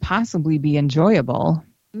couldn't possibly be enjoyable,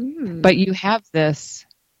 but you have this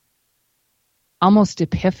almost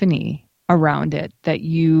epiphany around it that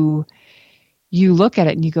you look at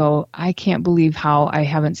it and you go, I can't believe how I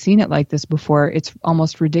haven't seen it like this before. It's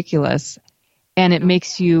almost ridiculous. And it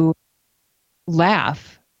makes you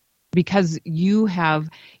laugh because you're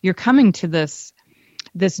coming to this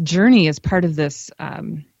journey as part of this,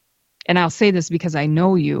 and I'll say this because I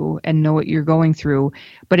know you and know what you're going through,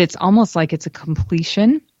 but it's almost like it's a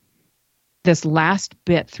completion, this last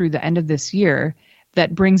bit through the end of this year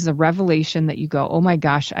that brings the revelation that you go, oh my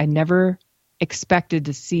gosh, I never expected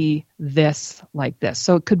to see this like this.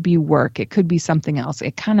 So it could be work. It could be something else.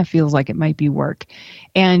 It kind of feels like it might be work.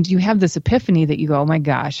 And you have this epiphany that you go, oh my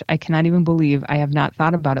gosh, I cannot even believe I have not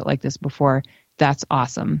thought about it like this before. That's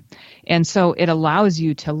awesome. And so it allows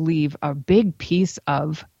you to leave a big piece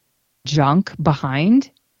of junk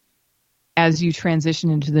behind as you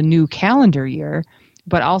transition into the new calendar year,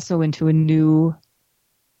 but also into a new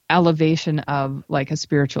elevation of like a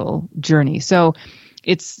spiritual journey. So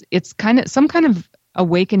it's kind of some kind of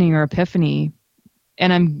awakening or epiphany,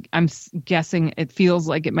 and I'm guessing it feels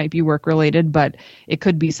like it might be work related, but it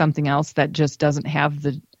could be something else that just doesn't have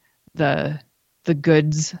the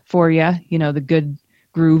goods for you, the good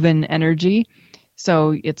groove and energy.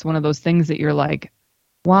 So it's one of those things that you're like,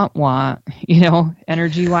 wah,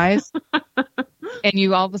 energy wise. And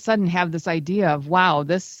you all of a sudden have this idea of, wow,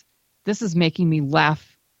 this is making me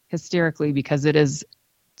laugh hysterically because it is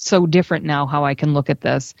so different now how I can look at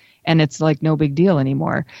this, and it's like no big deal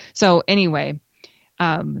anymore. So anyway,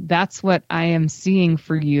 that's what I am seeing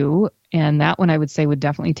for you. And that one I would say would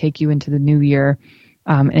definitely take you into the new year.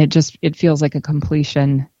 And it feels like a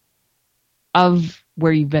completion of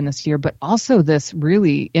where you've been this year, but also this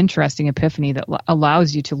really interesting epiphany that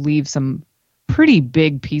allows you to leave some pretty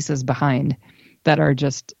big pieces behind that are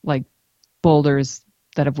just like boulders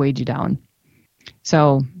that have weighed you down.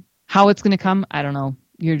 So how it's going to come, I don't know.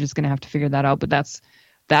 You're just going to have to figure that out. But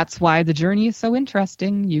that's why the journey is so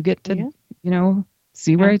interesting. You get to,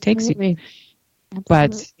 see where it takes you. Absolutely.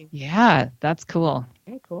 But yeah, that's cool.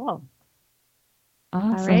 Very cool.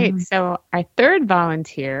 Awesome. All right. So our third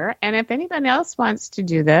volunteer, and if anyone else wants to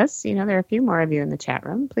do this, there are a few more of you in the chat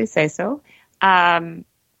room. Please say so.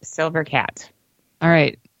 Silver Cat. All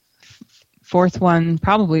right. Fourth one,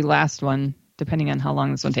 probably last one, depending on how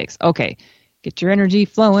long this one takes. Okay. Get your energy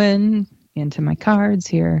flowing into my cards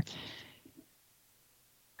here.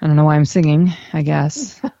 I don't know why I'm singing, I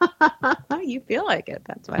guess. You feel like it.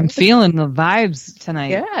 That's why. I'm feeling the vibes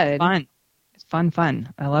tonight. Good. Fun. It's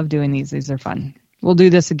fun. I love doing these. These are fun. We'll do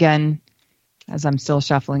this again as I'm still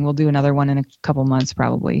shuffling. We'll do another one in a couple months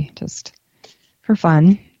probably, just for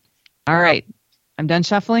fun. All right. I'm done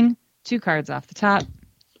shuffling. 2 cards off the top.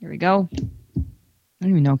 Here we go. I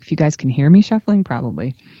don't even know if you guys can hear me shuffling.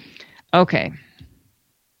 Probably. Okay.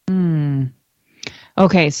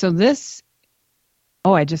 Okay, so this...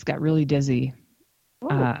 Oh, I just got really dizzy.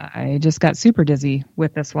 I just got super dizzy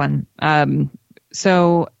with this one.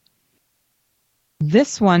 So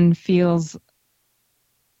this one feels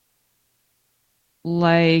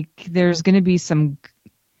like there's going to be some,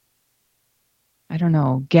 I don't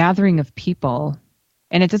know, gathering of people.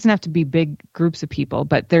 And it doesn't have to be big groups of people,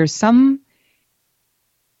 but there's some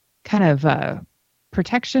kind of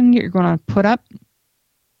protection you're going to put up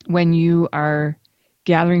when you are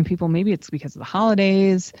gathering people. Maybe it's because of the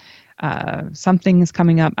holidays, something is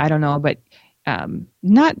coming up, I don't know, but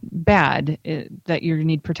not bad that you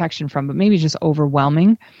need protection from, but maybe just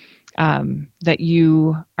overwhelming, that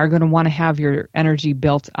you are going to want to have your energy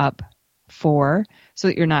built up for, so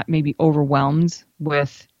that you're not maybe overwhelmed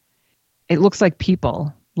with, it looks like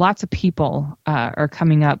people, lots of people are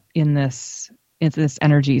coming up in this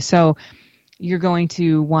energy. So you're going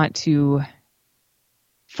to want to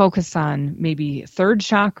focus on maybe third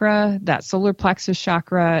chakra, that solar plexus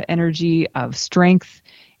chakra energy of strength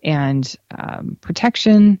and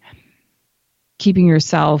protection, keeping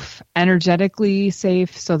yourself energetically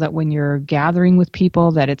safe so that when you're gathering with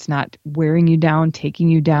people that it's not wearing you down, taking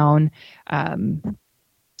you down.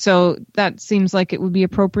 So that seems like it would be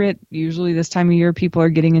appropriate. Usually this time of year, people are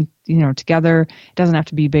getting together. It doesn't have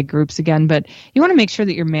to be big groups again, but you want to make sure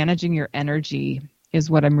that you're managing your energy is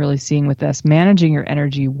what I'm really seeing with this. Managing your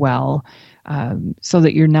energy well, so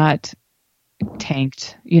that you're not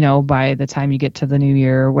tanked, by the time you get to the new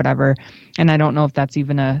year or whatever. And I don't know if that's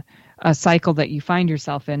even a cycle that you find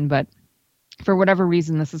yourself in, but for whatever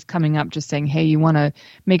reason, this is coming up, just saying, hey, you want to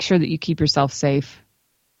make sure that you keep yourself safe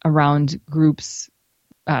around groups,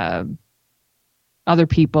 other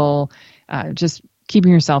people, just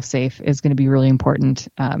keeping yourself safe is going to be really important.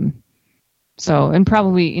 So, and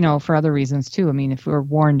probably, for other reasons too. I mean, if we're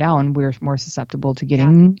worn down, we're more susceptible to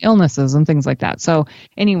getting illnesses and things like that. So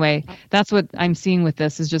anyway, that's what I'm seeing with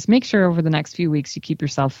this, is just make sure over the next few weeks you keep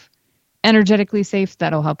yourself energetically safe.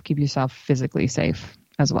 That'll help keep yourself physically safe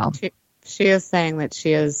as well. She is saying that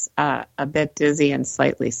she is a bit dizzy and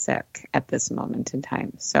slightly sick at this moment in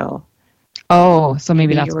time. So, so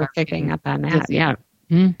maybe that's you were picking up on that. Yeah.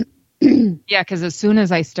 Mm-hmm. Yeah, because as soon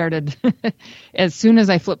as I flipped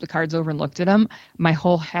the cards over and looked at them, my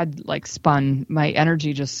whole head spun. My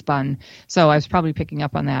energy just spun. So I was probably picking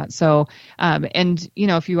up on that. So, and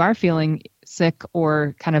if you are feeling sick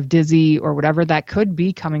or kind of dizzy or whatever, that could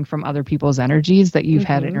be coming from other people's energies that you've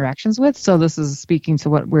had interactions with. So this is speaking to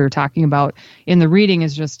what we're talking about in the reading,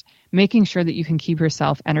 is just making sure that you can keep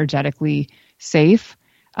yourself energetically safe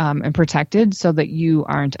and protected so that you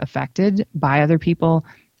aren't affected by other people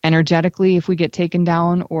energetically if we get taken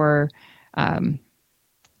down or, kind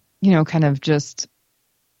of just,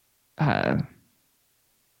 like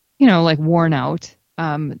worn out.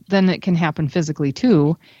 Then it can happen physically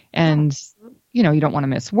too. And, you don't want to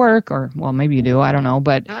miss work, or, well, maybe you do, I don't know,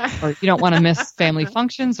 but, or you don't want to miss family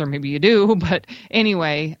functions, or maybe you do. But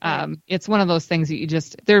anyway, it's one of those things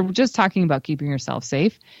that they're just talking about keeping yourself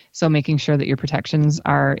safe. So making sure that your protections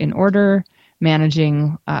are in order,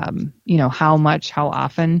 managing, how much, how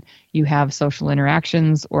often you have social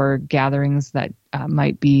interactions or gatherings that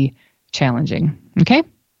might be challenging. Okay.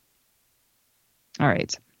 All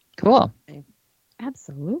right. Cool.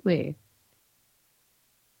 Absolutely.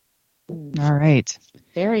 All right.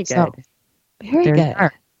 Very good. So, Very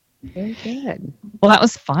good. Very good. Well, that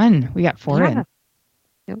was fun. We got 4 in.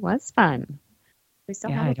 It was fun. We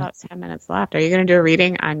still have about 10 minutes left. Are you going to do a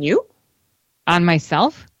reading on you? On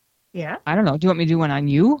myself? Yeah. I don't know. Do you want me to do one on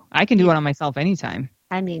you? I can do one on myself anytime.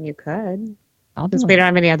 I mean, you could. Since we don't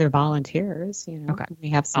have any other volunteers, Okay. We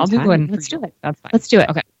have some I'll time. do one. Let's do it. That's fine. Let's do it.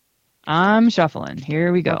 Okay. I'm shuffling.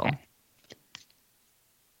 Here we go. Okay.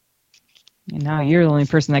 And now you're the only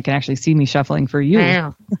person that can actually see me shuffling for you. I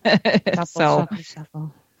know. Shuffle.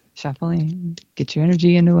 Shuffling. Get your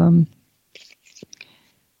energy into them.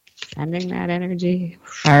 Sending that energy.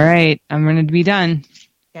 All right. I'm going to be done.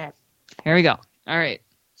 Okay. Here we go. All right.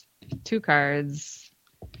 2 cards.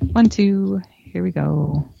 1, 2. Here we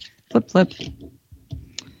go. Flip.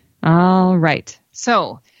 All right.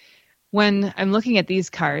 So when I'm looking at these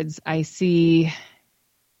cards, I see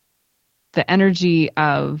the energy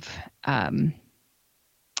of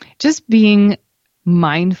just being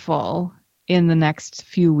mindful in the next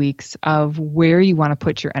few weeks of where you want to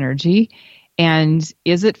put your energy, and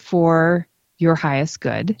is it for your highest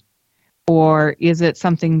good, or is it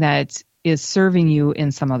something that is serving you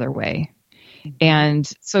in some other way? And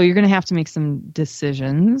so you're going to have to make some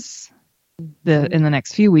decisions in the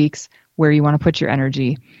next few weeks where you want to put your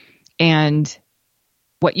energy, and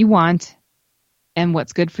what you want and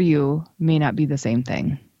what's good for you may not be the same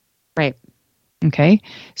thing. Right. Okay.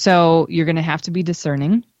 So you're going to have to be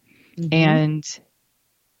discerning and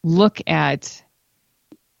look at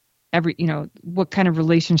what kind of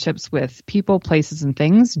relationships with people, places, and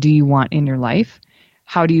things do you want in your life?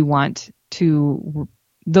 How do you want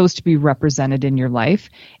those to be represented in your life,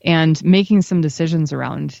 and making some decisions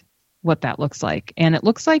around what that looks like. And it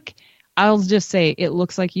looks like, I'll just say, it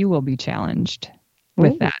looks like you will be challenged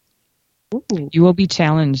with that. Ooh. You will be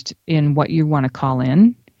challenged in what you want to call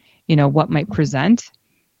in, what might present.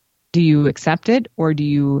 Do you accept it, or do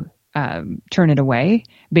you turn it away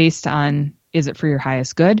based on, is it for your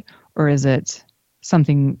highest good, or is it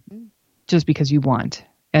something just because you want?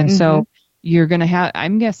 And so you're going to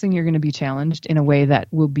I'm guessing you're going to be challenged in a way that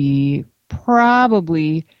will be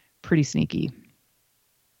probably pretty sneaky.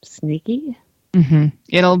 Sneaky?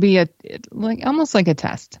 It'll be almost like a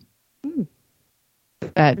test.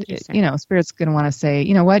 That, Spirit's going to want to say,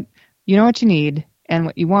 you know what you need and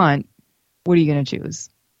what you want. What are you going to choose?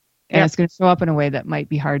 And it's going to show up in a way that might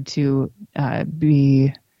be hard to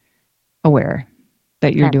be aware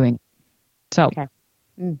that you're doing. So. Okay.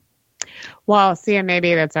 Well, see, and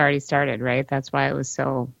maybe that's already started, right? That's why I was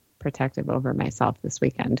so protective over myself this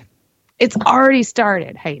weekend. It's already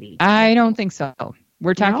started, Heidi. I don't think so.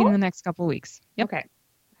 We're talking in the next couple of weeks. Yep. Okay.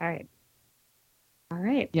 All right.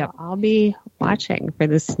 Yep. Well, I'll be watching for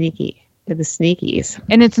the sneakies.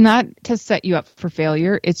 And it's not to set you up for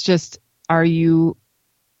failure. It's just, are you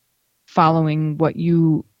following what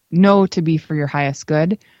you know to be for your highest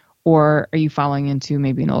good, or are you falling into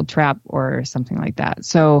maybe an old trap or something like that?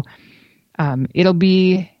 So it'll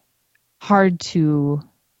be hard to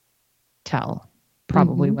tell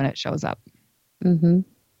probably when it shows up.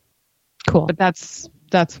 Cool. But that's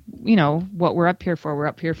what we're up here for. We're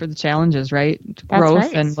up here for the challenges, right?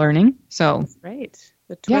 Growth and learning. So that's right.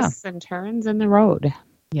 The twists and turns in the road.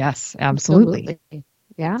 Yes, absolutely.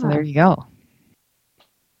 Yeah. So there you go.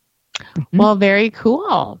 Well, very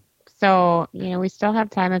cool. So, we still have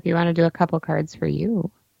time if you want to do a couple cards for you.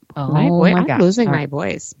 I'm losing my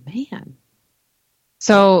voice. Man.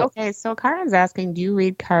 So, okay. So Karen's asking, do you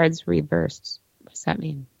read cards reversed? What does that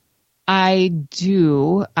mean? I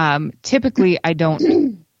do. Typically, I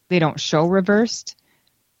don't. They don't show reversed,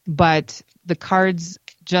 but the cards,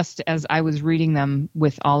 just as I was reading them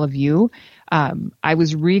with all of you, I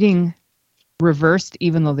was reading reversed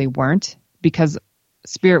even though they weren't, because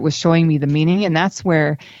Spirit was showing me the meaning. And that's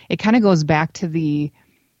where it kind of goes back to the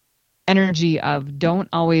energy of don't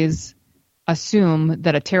always assume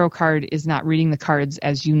that a tarot card is not reading the cards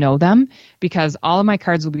as you know them, because all of my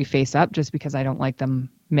cards will be face up just because I don't like them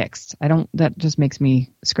mixed. That just makes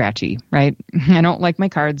me scratchy, right? I don't like my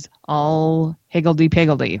cards all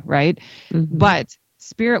higgledy-piggledy, right? Mm-hmm. But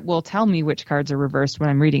Spirit will tell me which cards are reversed when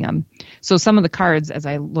I'm reading them. So some of the cards, as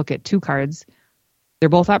I look at 2 cards, they're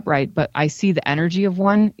both upright, but I see the energy of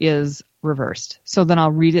one is reversed. So then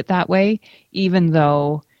I'll read it that way, even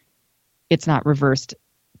though it's not reversed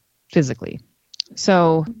physically.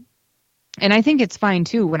 So, and I think it's fine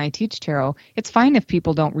too when I teach tarot. It's fine if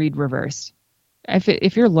people don't read reversed.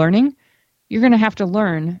 If you're learning, you're going to have to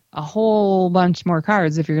learn a whole bunch more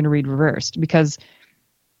cards if you're going to read reversed, because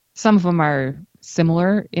some of them are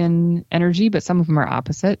similar in energy, but some of them are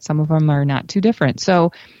opposite. Some of them are not too different.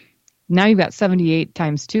 So now you've got 78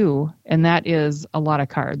 times 2, and that is a lot of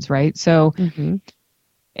cards, right? So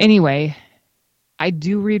anyway, I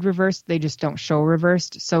do read reversed. They just don't show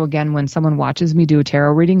reversed. So again, when someone watches me do a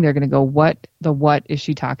tarot reading, they're going to go, what is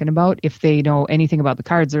she talking about? If they know anything about the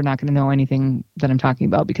cards, they're not going to know anything that I'm talking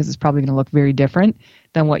about, because it's probably going to look very different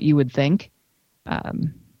than what you would think.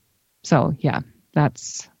 So yeah,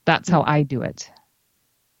 that's how I do it.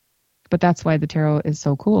 But that's why the tarot is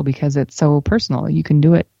so cool, because it's so personal. You can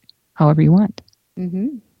do it however you want.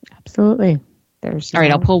 Mm-hmm. Absolutely. All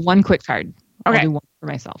right, I'll pull one quick card. Okay. I'll do one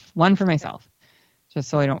for myself. Just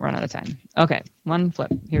so I don't run out of time. Okay, one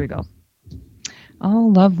flip. Here we go. Oh,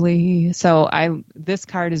 lovely. So this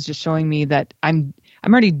card is just showing me that I'm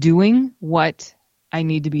already doing what I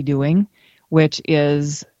need to be doing, which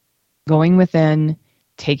is going within,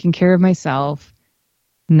 taking care of myself,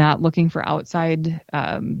 not looking for outside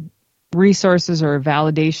resources or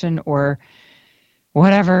validation or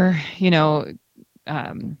whatever,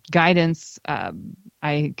 guidance.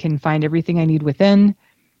 I can find everything I need within,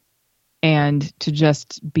 and to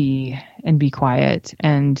just be quiet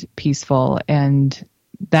and peaceful. And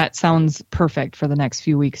that sounds perfect for the next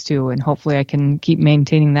few weeks too. And hopefully I can keep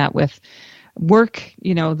maintaining that with work,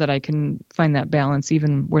 that I can find that balance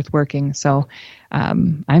even with working. So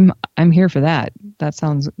I'm here for that. That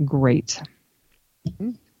sounds great.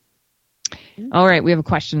 Mm-hmm. All right. We have a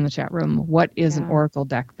question in the chat room. What is an oracle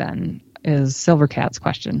deck then? Is Silver Cat's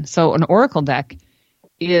question. So an oracle deck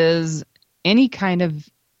is any kind of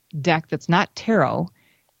deck that's not tarot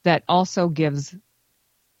that also gives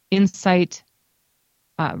insight,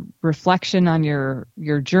 reflection on your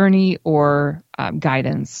journey, or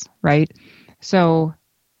guidance, right? So,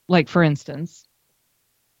 like for instance,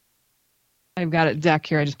 I've got a deck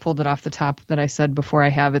here. I just pulled it off the top that I said before I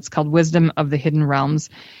have. It's called Wisdom of the Hidden Realms,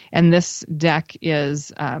 and this deck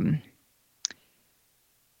is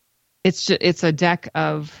it's a deck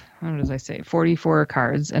of, how does I say, 44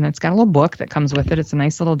 cards, and it's got a little book that comes with it. It's a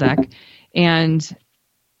nice little deck, and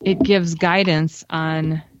it gives guidance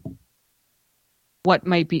on what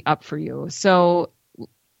might be up for you. So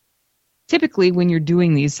typically when you're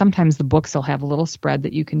doing these, sometimes the books will have a little spread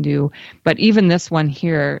that you can do, but even this one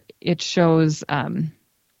here, it shows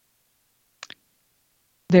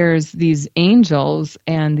there's these angels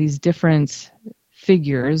and these different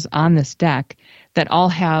figures on this deck that all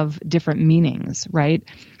have different meanings, right?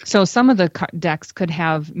 So some of the decks could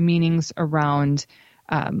have meanings around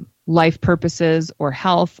life purposes or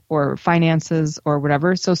health or finances or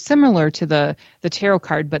whatever. So similar to the tarot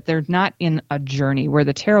card, but they're not in a journey, where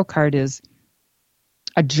the tarot card is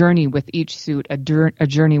a journey with each suit, a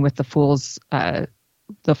journey with the fool's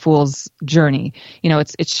journey.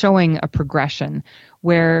 It's showing a progression,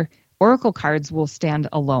 where oracle cards will stand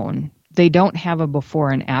alone. They don't have a before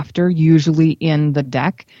and after usually in the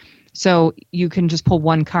deck. So you can just pull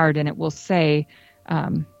one card and it will say,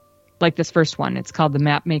 like this first one, it's called the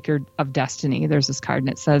Mapmaker of Destiny. There's this card and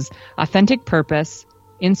it says authentic purpose,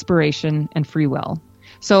 inspiration, and free will.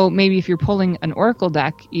 So maybe if you're pulling an oracle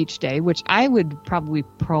deck each day, which I would probably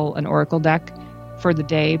pull an oracle deck for the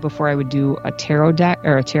day before I would do a tarot deck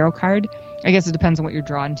or a tarot card. I guess it depends on what you're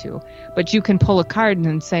drawn to. But you can pull a card and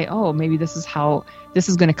then say, oh, maybe this is how this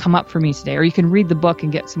is going to come up for me today. Or you can read the book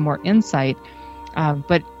and get some more insight.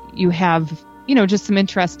 But you have, just some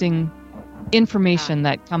interesting information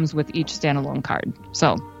that comes with each standalone card.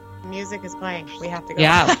 So music is playing. We have to go.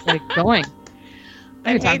 Yeah, like going.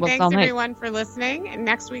 Okay, thanks everyone for listening.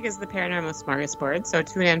 Next week is the Paranormal Smorgasbord, so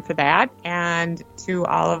tune in for that. And to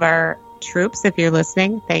all of our troops, if you're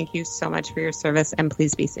listening, thank you so much for your service, and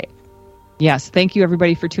please be safe. Yes, thank you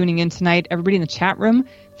everybody for tuning in tonight. Everybody in the chat room,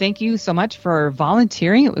 thank you so much for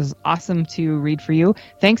volunteering. It was awesome to read for you.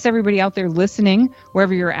 Thanks everybody out there listening,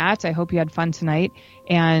 wherever you're at. I hope you had fun tonight.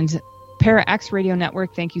 And Para X Radio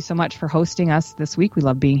Network, thank you so much for hosting us this week. We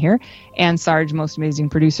love being here. And Sarge, most amazing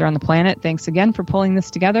producer on the planet, thanks again for pulling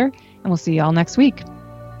this together. And we'll see you all next week.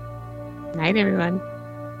 Night, everyone.